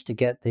actually managed to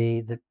get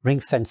the ring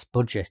fence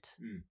budget,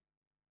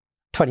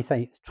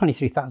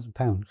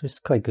 £23,000, which is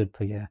quite good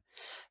per year,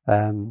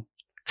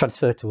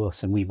 transferred to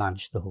us, and we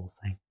managed the whole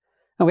thing.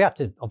 And we had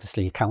to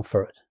obviously account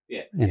for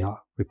it in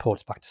our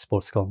reports back to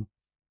Sports Scotland.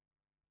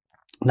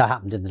 That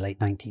happened in the late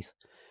 90s.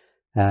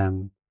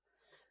 And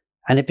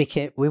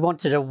we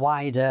wanted a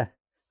wider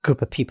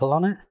group of people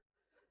on it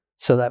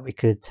so that we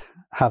could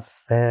have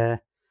a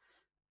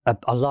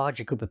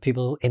larger group of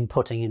people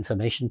inputting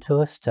information to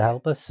us to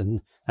help us,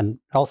 and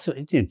also,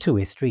 you know,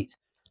 two-way street.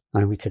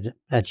 And we could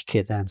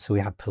educate them. So we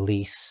had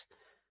police,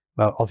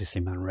 well,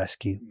 obviously mountain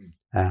rescue.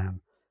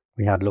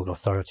 We had local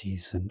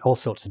authorities and all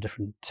sorts of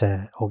different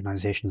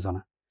organisations on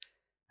it.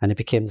 And it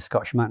became the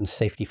Scottish Mountain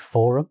Safety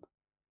Forum,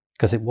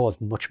 because it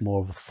was much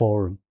more of a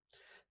forum.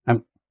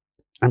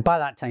 And by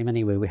that time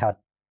anyway, we had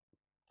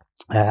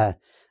a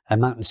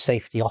mountain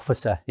safety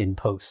officer in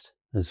post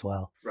as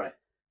well. Right.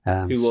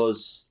 Who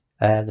was?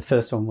 The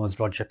first one was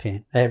Roger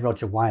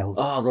Wild.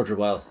 Oh, Roger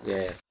Wild,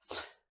 yeah.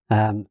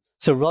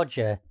 So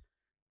Roger,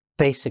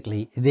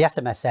 basically, the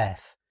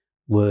SMSF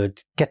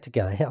would get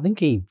together. I think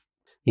he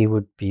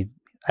would be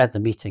at the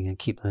meeting and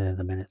keep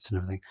the minutes and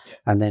everything. Yeah.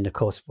 And then, of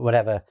course,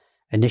 whatever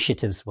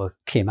initiatives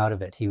came out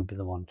of it, he would be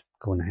the one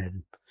going ahead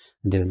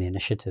and doing the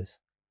initiatives.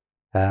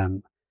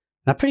 And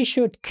I'm pretty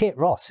sure Kate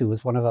Ross, who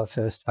was one of our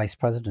first vice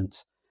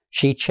presidents,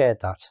 she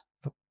chaired that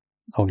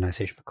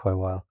organisation for quite a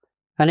while.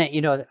 And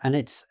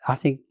I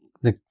think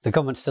the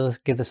government still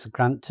give us a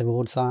grant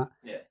towards that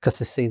because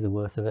they see the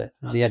worth of it,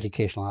 the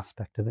educational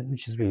aspect of it,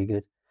 which is really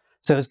good.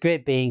 So it was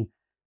great being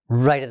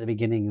right at the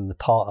beginning and the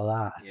part of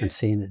that and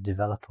seeing it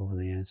develop over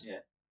the years. Yeah.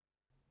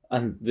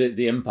 And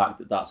the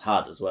impact that's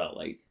had as well.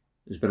 Like,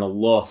 there's been a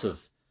lot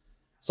of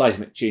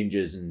seismic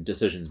changes and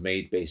decisions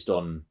made based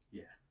on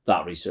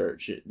that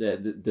research,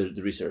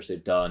 the research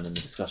they've done and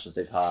the discussions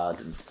they've had.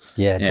 And,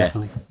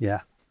 definitely.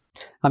 Yeah.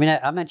 I mean,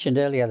 I mentioned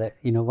earlier that,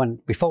 you know,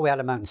 before we had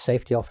a mountain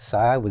safety officer,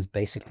 I was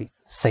basically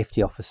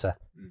safety officer.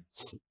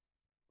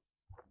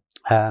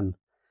 And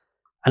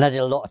I did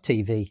a lot of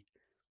TV.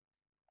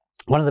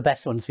 One of the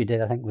best ones we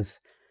did, I think, was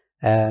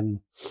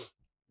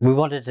we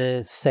wanted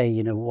to say,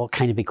 you know, what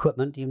kind of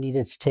equipment you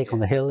needed to take on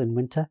the hill in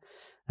winter.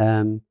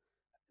 And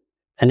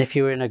if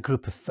you were in a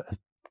group of a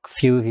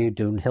few of you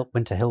doing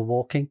winter hill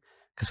walking,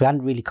 because we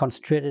hadn't really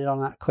concentrated on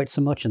that quite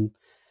so much. And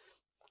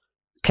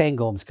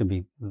Cairngorms can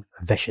be a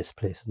vicious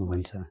place in the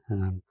winter.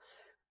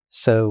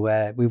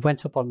 So we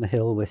went up on the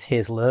hill with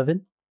Hazel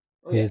Irvine,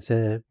 who's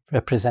a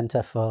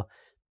presenter for,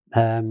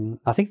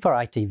 I think for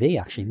ITV,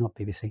 actually, not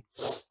BBC.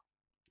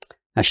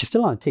 And she's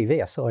still on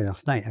TV. I saw her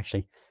last night,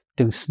 actually,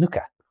 doing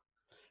snooker.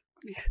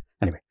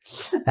 Anyway.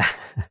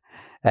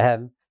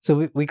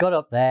 So we got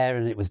up there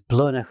and it was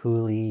blowing a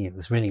hoolie. It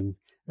was really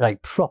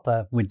like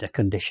proper winter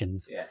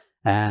conditions. Yeah.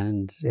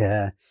 And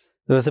there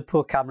was a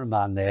poor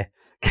cameraman there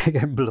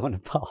getting blown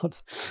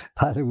apart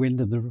by the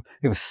wind and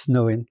it was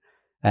snowing.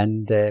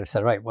 And we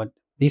said, right, well,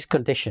 these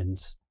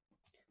conditions,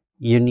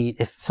 you need,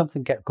 if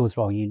something goes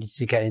wrong, you need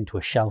to get into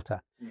a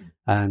shelter.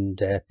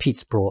 And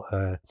Pete's brought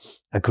a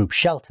group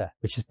shelter,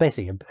 which is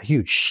basically a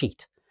huge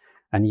sheet.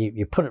 And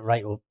you put it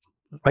right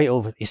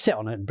over, you sit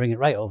on it and bring it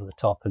right over the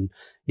top, and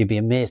you'd be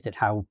amazed at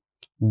how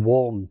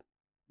warm,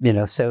 you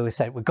know. So we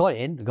said, we got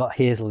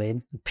Hazel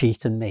in,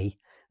 Pete and me,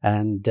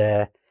 and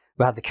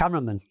we had the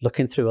cameraman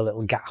looking through a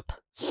little gap,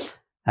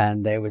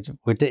 and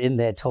we're in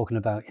there talking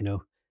about, you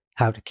know,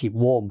 how to keep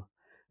warm.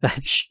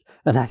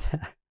 And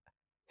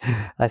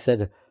I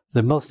said,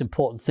 the most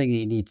important thing that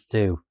you need to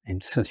do in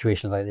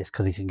situations like this,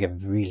 because it can get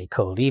really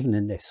cold, even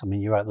in this. I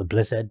mean, you're out of the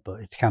blizzard, but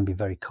it can be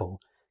very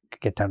cold. It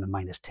could get down to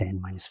 -10,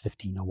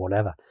 -15 or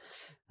whatever.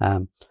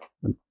 The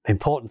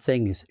important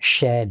thing is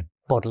shared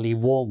bodily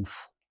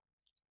warmth.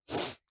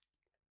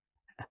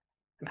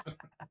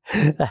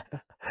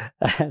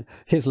 And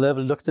his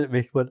level looked at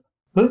me, went,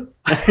 huh?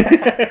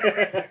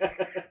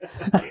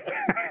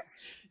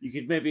 You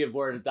could maybe have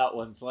worded that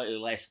one slightly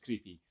less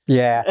creepy.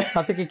 Yeah,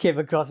 I think it came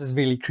across as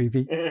really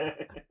creepy.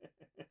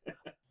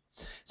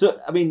 So,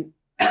 I mean,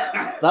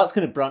 that's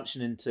kind of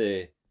branching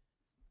into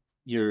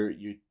your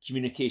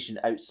communication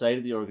outside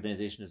of the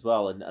organisation as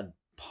well. And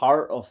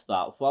part of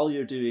that, while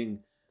you're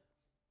doing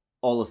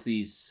all of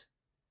the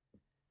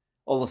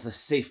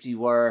safety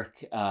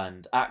work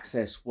and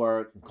access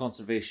work and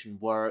conservation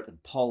work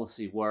and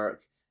policy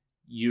work,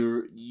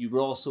 you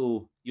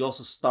also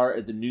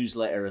started the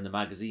newsletter and the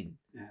magazine.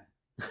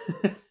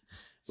 Yeah.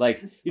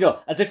 Like, you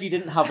know, as if you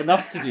didn't have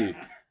enough to do.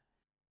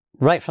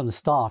 Right from the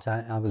start,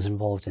 I was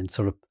involved in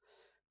sort of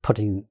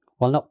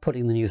not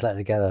putting the newsletter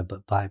together,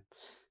 but by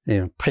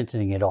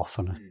printing it off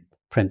on a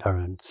printer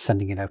and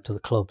sending it out to the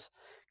clubs.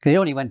 Because it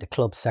only went to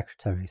club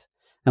secretaries.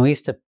 And we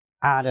used to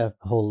add a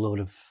whole load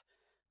of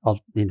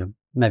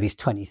maybe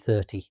 20,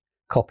 30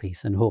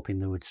 copies and hoping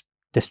they would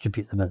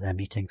distribute them at their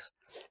meetings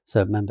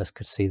so members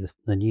could see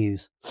the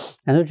news.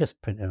 And they were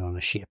just printed on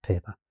a sheet of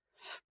paper.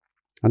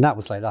 And that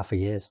was like that for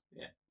years.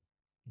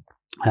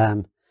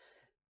 Yeah.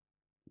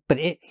 But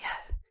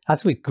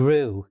as we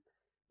grew,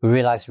 we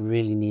realised we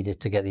really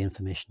needed to get the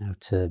information out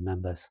to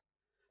members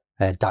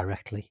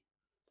directly.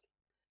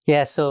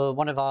 Yeah, so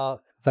one of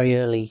our very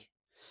early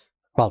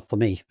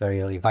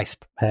vice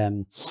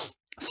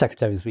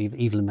secretaries was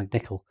Evelyn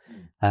McNichol.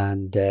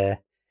 And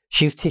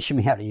she was teaching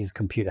me how to use a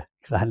computer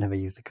because I had never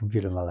used a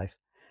computer in my life.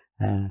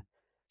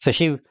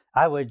 So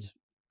I would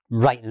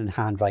write and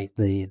handwrite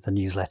the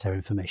newsletter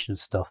information and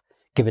stuff,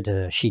 give it to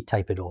her, she'd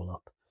type it all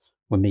up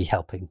with me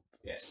helping.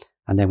 Yes.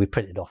 And then we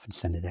print it off and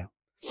send it out.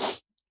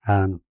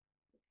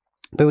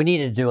 But we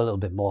needed to do a little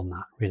bit more than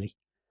that, really.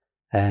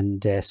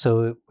 And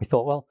so we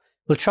thought, well,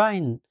 we'll try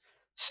and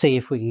see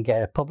if we can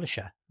get a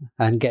publisher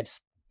and get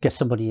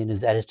somebody in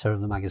as editor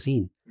of the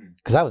magazine,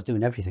 because I was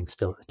doing everything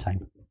still at the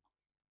time.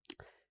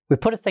 We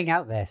put a thing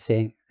out there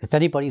saying, if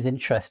anybody's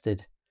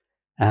interested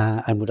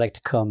and would like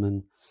to come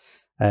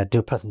and do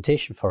a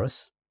presentation for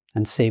us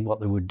and see what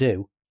they would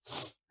do,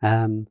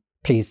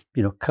 please,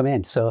 come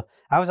in. So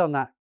I was on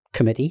that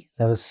committee.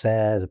 There was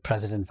the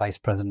president, vice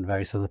president,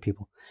 various other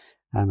people,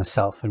 and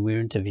myself, and we were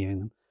interviewing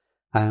them.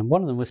 And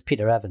one of them was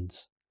Peter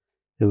Evans,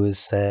 who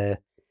was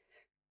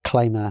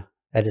climber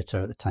editor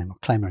at the time, or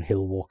climber and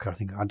hill walker, I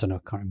think. I don't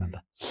know, I can't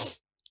remember.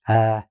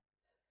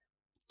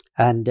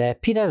 And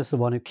Peter was the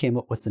one who came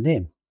up with the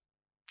name,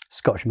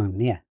 Scottish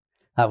Mountaineer.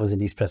 That was in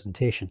his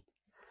presentation.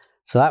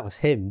 So that was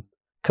him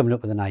coming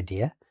up with an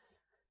idea.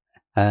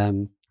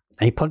 And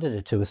he punted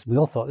it to us. And we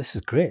all thought, this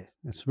is great.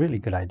 It's a really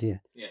good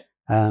idea.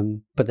 Yeah.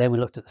 But then we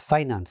looked at the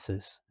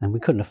finances and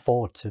we couldn't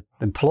afford to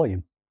employ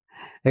him.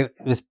 It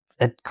was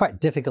a quite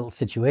difficult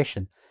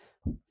situation.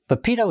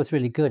 But Peter was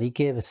really good. He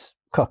gave us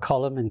a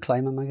column in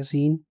Climber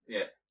magazine.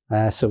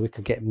 Yeah. So we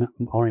could get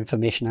more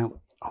information out.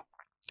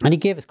 And he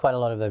gave us quite a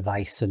lot of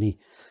advice, and he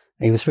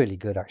was really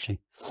good,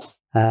 actually.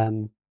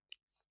 But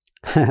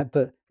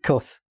of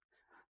course,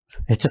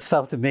 it just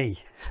fell to me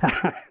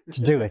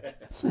to do it.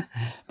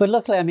 But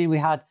luckily, I mean, we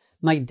had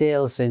Mike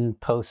Dales in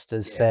post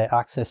as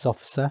access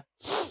officer,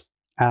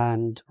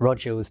 and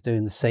Roger was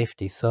doing the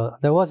safety. So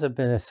there was a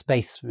bit of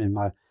space in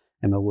my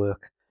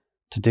work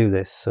to do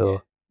this.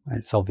 So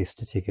it's obvious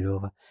to take it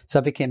over. So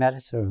I became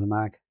editor of the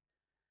mag.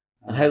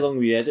 And how long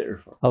were you editor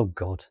for? Oh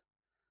God,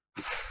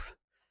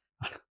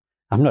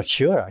 I'm not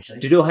sure actually.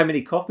 Do you know how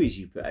many copies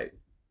you put out?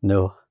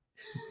 No.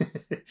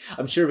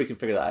 I'm sure we can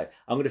figure that out.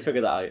 I'm going to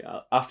figure that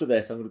out. After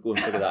this, I'm going to go and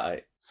figure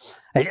that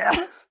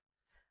out.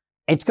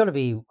 It's got to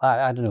be,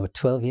 I don't know,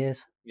 12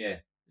 years? Yeah.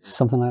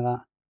 Something like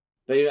that.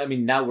 But I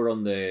mean, now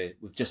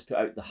we've just put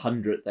out the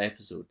 100th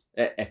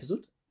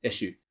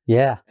issue.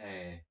 Yeah.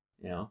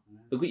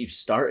 Look what you've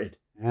started.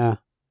 Yeah.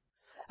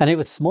 And it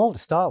was small to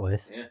start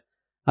with. Yeah.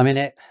 I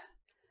mean,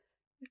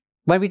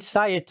 when we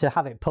decided to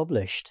have it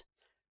published,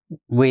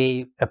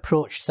 we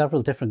approached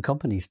several different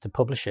companies to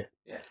publish it.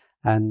 Yeah.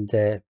 And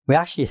we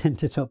actually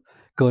ended up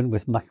going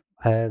with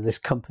this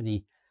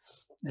company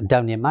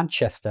down near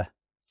Manchester.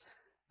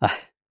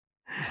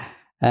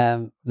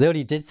 They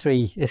only did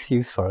 3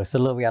 issues for us,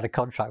 although we had a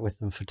contract with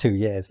them for 2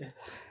 years.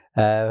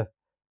 The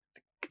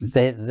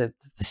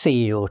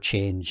CEO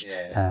changed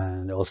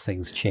and those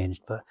things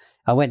changed. But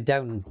I went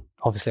down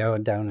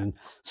and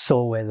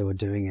saw where they were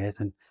doing it.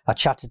 And I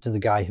chatted to the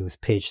guy who was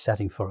page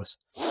setting for us.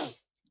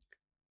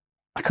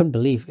 I couldn't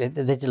believe it.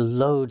 They did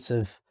loads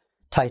of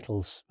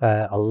titles,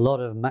 a lot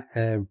of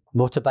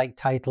motorbike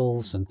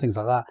titles and things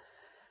like that,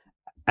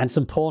 and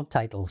some porn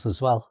titles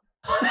as well.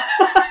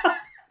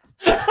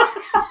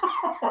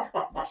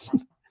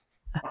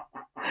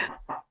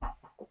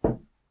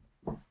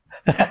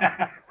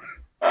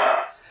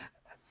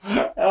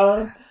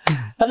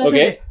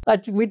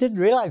 We didn't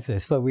realize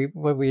this when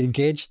we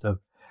engaged them,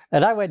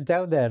 and I went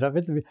down there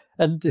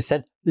and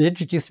they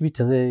introduced me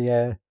to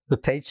the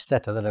page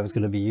setter that I was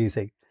going to be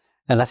using,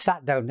 and I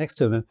sat down next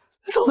to him and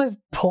there's all this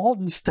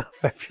porn stuff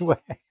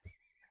everywhere.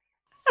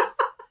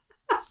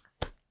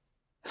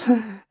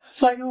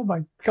 It's like, oh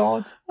my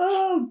God.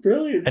 Oh,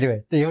 brilliant.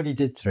 Anyway, they only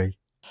did 3.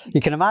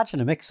 You can imagine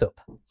a mix-up.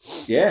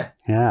 Yeah.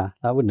 Yeah,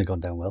 that wouldn't have gone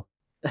down well.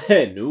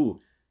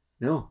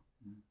 No.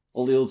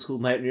 All the old school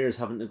mountaineers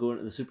having to go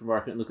into the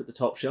supermarket and look at the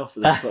top shelf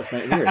for the Scottish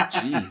Mountaineer.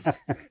 Jeez.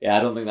 Yeah,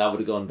 I don't think that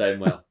would have gone down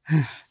well.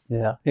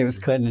 Yeah, it was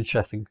quite an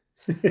interesting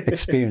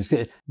experience.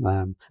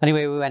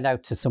 Anyway, we went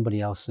out to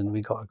somebody else and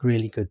we got a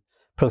really good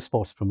pro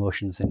sports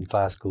promotions in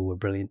Glasgow. Were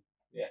brilliant.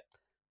 Yeah.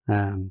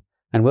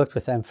 And worked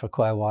with them for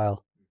quite a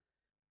while.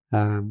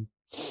 And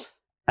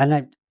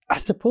I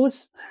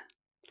suppose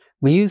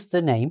we used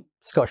the name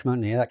Scottish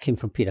Mountaineer. That came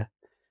from Peter.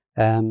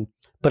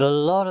 But a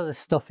lot of the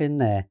stuff in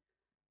there,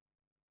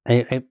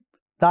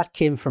 that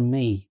came from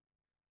me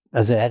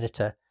as an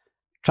editor,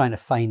 trying to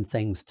find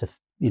things to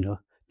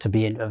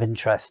be of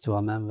interest to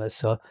our members.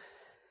 So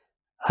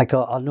I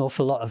got an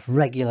awful lot of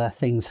regular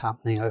things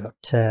happening. I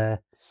got,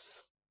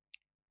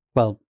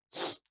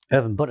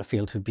 Irvin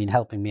Butterfield, who'd been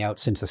helping me out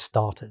since I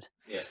started.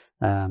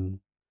 Yeah.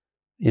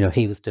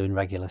 He was doing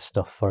regular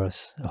stuff for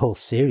us, a whole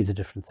series of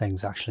different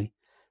things, actually.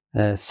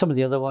 Some of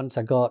the other ones,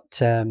 I got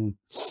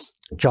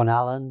John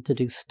Allen to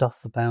do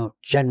stuff about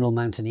general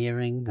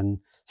mountaineering and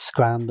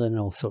scrambling,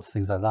 all sorts of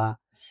things like that.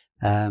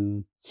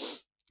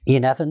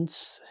 Ian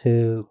Evans,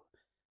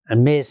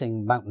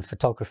 amazing mountain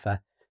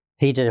photographer,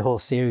 he did a whole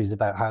series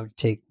about how to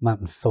take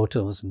mountain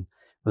photos and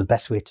the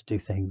best way to do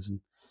things,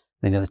 and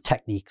the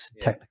techniques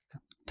and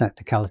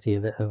technicality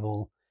of it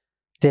all.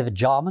 David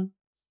Jarman,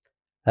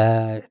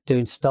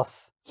 doing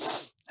stuff,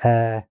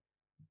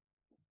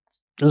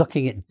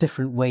 looking at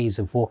different ways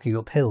of walking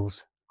up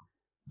hills,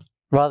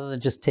 rather than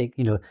just take,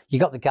 you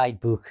got the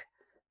guidebook,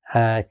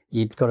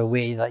 you've got a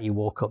way that you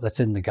walk up that's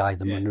in the guide,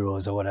 the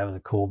Munros or whatever, the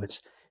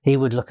Corbetts. He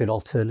would look at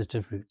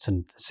alternative routes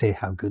and say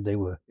how good they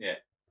were.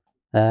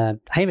 Yeah.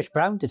 Hamish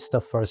Brown did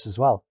stuff for us as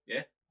well.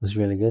 Yeah. It was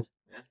really good.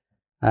 Yeah.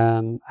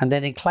 And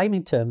then in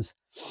climbing terms,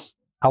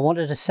 I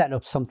wanted to set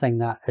up something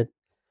that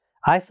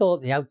I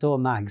thought the outdoor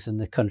mags in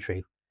the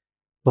country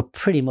were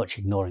pretty much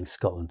ignoring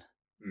Scotland.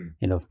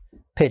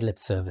 Paid lip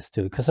service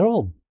to it because they're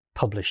all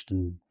published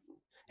and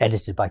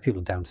edited by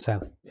people down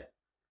south. Yeah.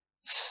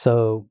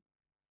 So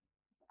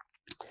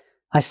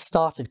I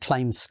started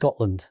Climb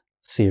Scotland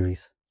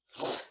series,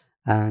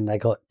 and I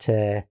got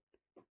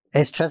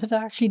Es Trezida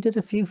actually did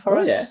a few for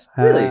us.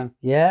 Yeah, really?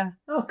 Yeah.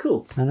 Oh,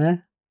 cool. I know.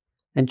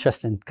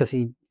 Interesting, because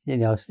he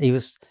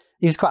was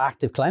quite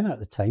active climber at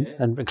the time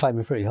and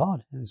climbing pretty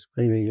hard. It was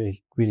really,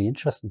 really, really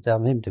interesting to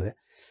have him do it.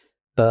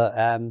 But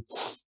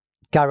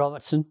Guy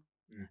Robertson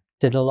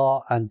did a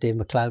lot, and Dave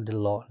McLeod did a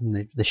lot,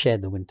 and they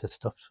shared the winter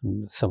stuff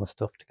and the summer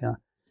stuff together.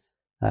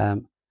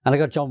 And I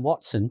got John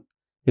Watson,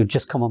 who'd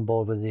just come on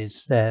board with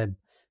his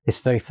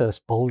very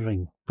first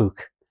bouldering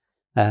book.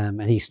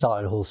 And he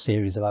started a whole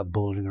series about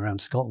bouldering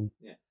around Scotland,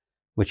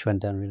 which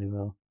went down really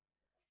well.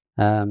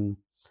 And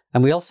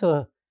we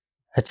also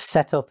had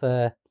set up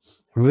a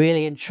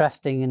really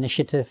interesting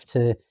initiative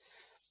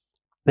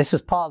this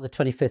was part of the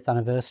 25th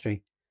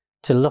anniversary,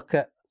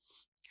 to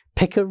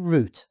pick a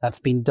route that's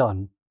been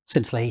done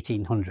since the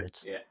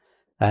 1800s.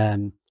 Yeah.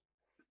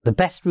 The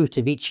best route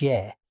of each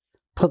year,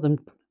 put them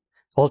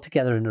all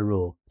together in a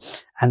row,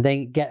 and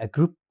then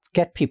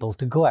get people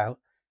to go out,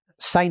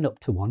 sign up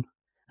to one,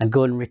 and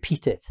go and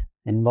repeat it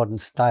in modern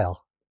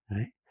style,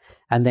 right?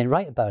 And then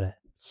write about it.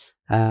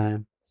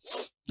 And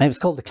it was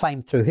called the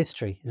Climb Through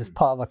History. It was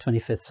part of our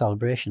 25th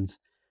celebrations.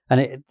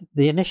 And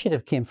the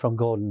initiative came from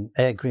Graham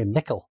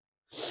Nicol.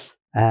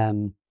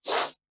 And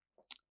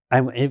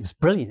it was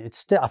brilliant.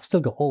 I've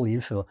still got all the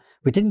info.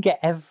 We didn't get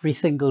every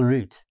single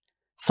route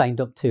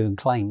signed up to and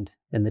climbed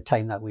in the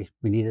time that we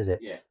needed it.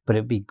 Yeah. But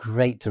it'd be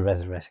great to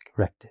resurrect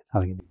it. I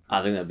think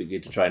that'd be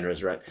good to try and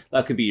resurrect.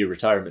 That could be your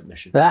retirement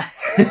mission.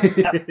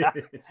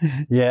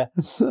 Yeah.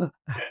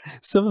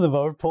 Some of them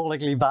are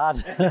appallingly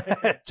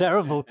bad.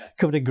 Terrible,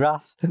 covered in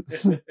grass.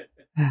 But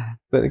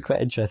they're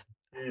quite interesting.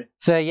 Yeah.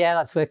 So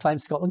that's where Climb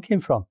Scotland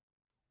came from.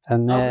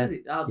 And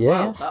really?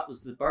 Wow, that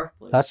was the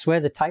birthplace. That's where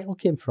the title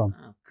came from.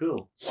 Oh,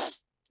 cool.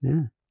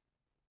 Yeah.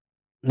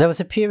 There was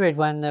a period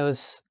when there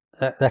was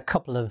a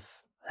couple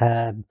of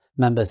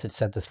members that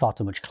said there's far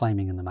too much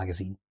climbing in the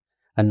magazine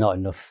and not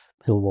enough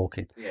hill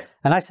walking. Yeah.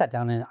 And I sat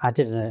down and I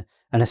did an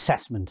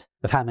assessment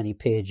of how many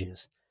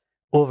pages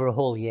over a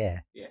whole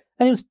year. Yeah.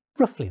 And it was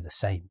roughly the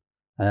same.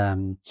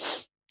 In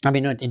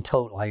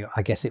total,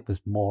 I guess it was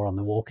more on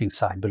the walking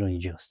side, but only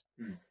just.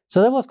 Mm.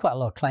 So there was quite a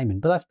lot of climbing,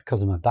 but that's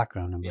because of my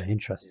background and my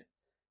interest.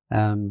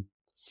 Yeah.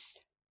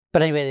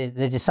 But anyway,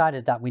 they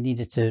decided that we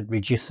needed to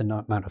reduce the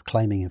amount of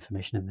climbing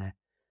information in there.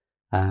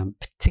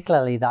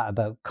 Particularly that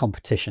about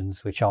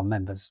competitions, which our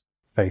members,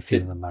 very few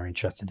of them are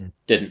interested in.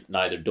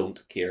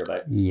 Don't care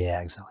about. Yeah,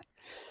 exactly.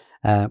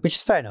 Which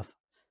is fair enough.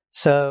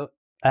 So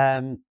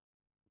by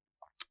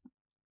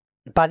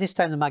this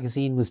time, the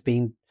magazine was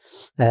being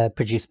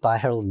produced by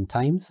Herald and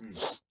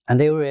Times, and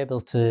they were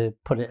able to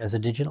put it as a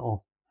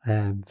digital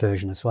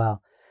version as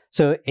well.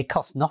 So it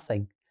cost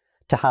nothing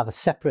to have a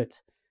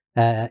separate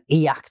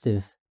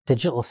e-active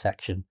digital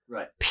section,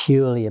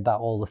 purely about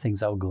all the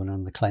things that were going on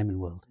in the climbing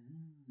world.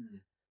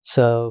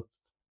 So,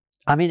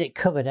 it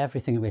covered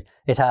everything.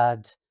 It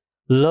had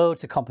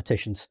loads of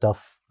competition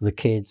stuff for the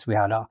kids. We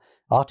had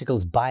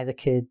articles by the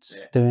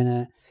kids doing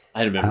it.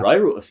 I remember I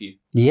wrote a few.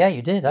 Yeah,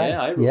 you did.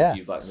 I wrote a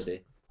few back in the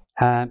day.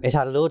 It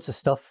had loads of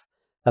stuff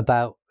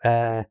about,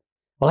 I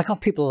got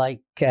people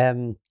like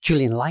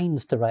Julian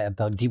Lyons to write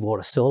about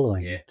deepwater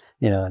soloing,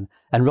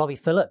 and Robbie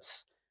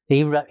Phillips.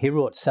 He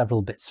wrote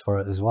several bits for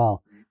it as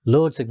well.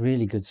 Loads of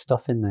really good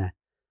stuff in there.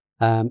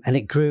 And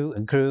it grew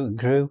and grew and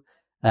grew.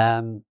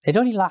 It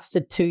only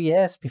lasted 2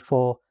 years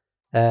before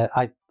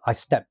I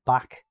stepped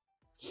back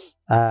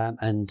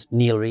and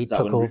Neil Reid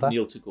took over.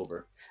 Neil took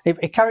over.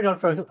 It carried on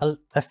for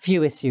a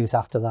few issues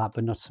after that,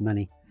 but not so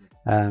many.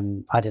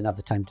 I didn't have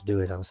the time to do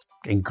it. I was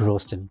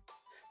engrossed in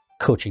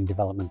coaching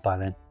development by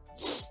then.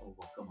 Oh,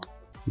 well, come on.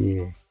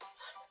 Yeah.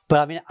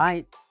 But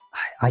I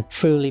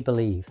truly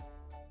believe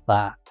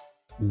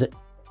that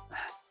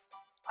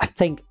I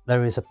think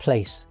there is a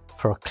place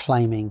for a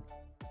climbing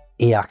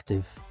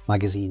e-active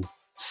magazine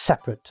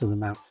separate to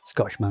the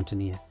Scottish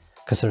Mountaineer,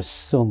 because there's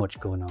so much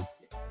going on.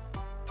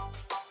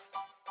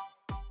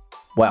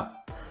 Well,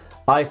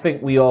 I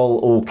think we all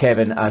owe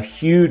Kevin a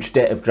huge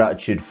debt of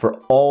gratitude for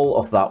all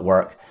of that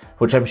work,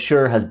 which I'm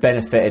sure has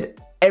benefited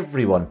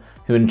everyone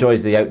who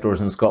enjoys the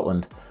outdoors in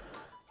Scotland.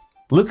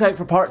 Look out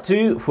for part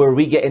 2, where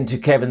we get into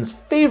Kevin's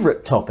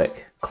favourite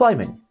topic,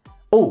 climbing.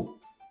 Oh,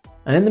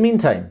 and in the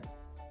meantime,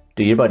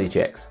 do your buddy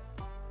checks.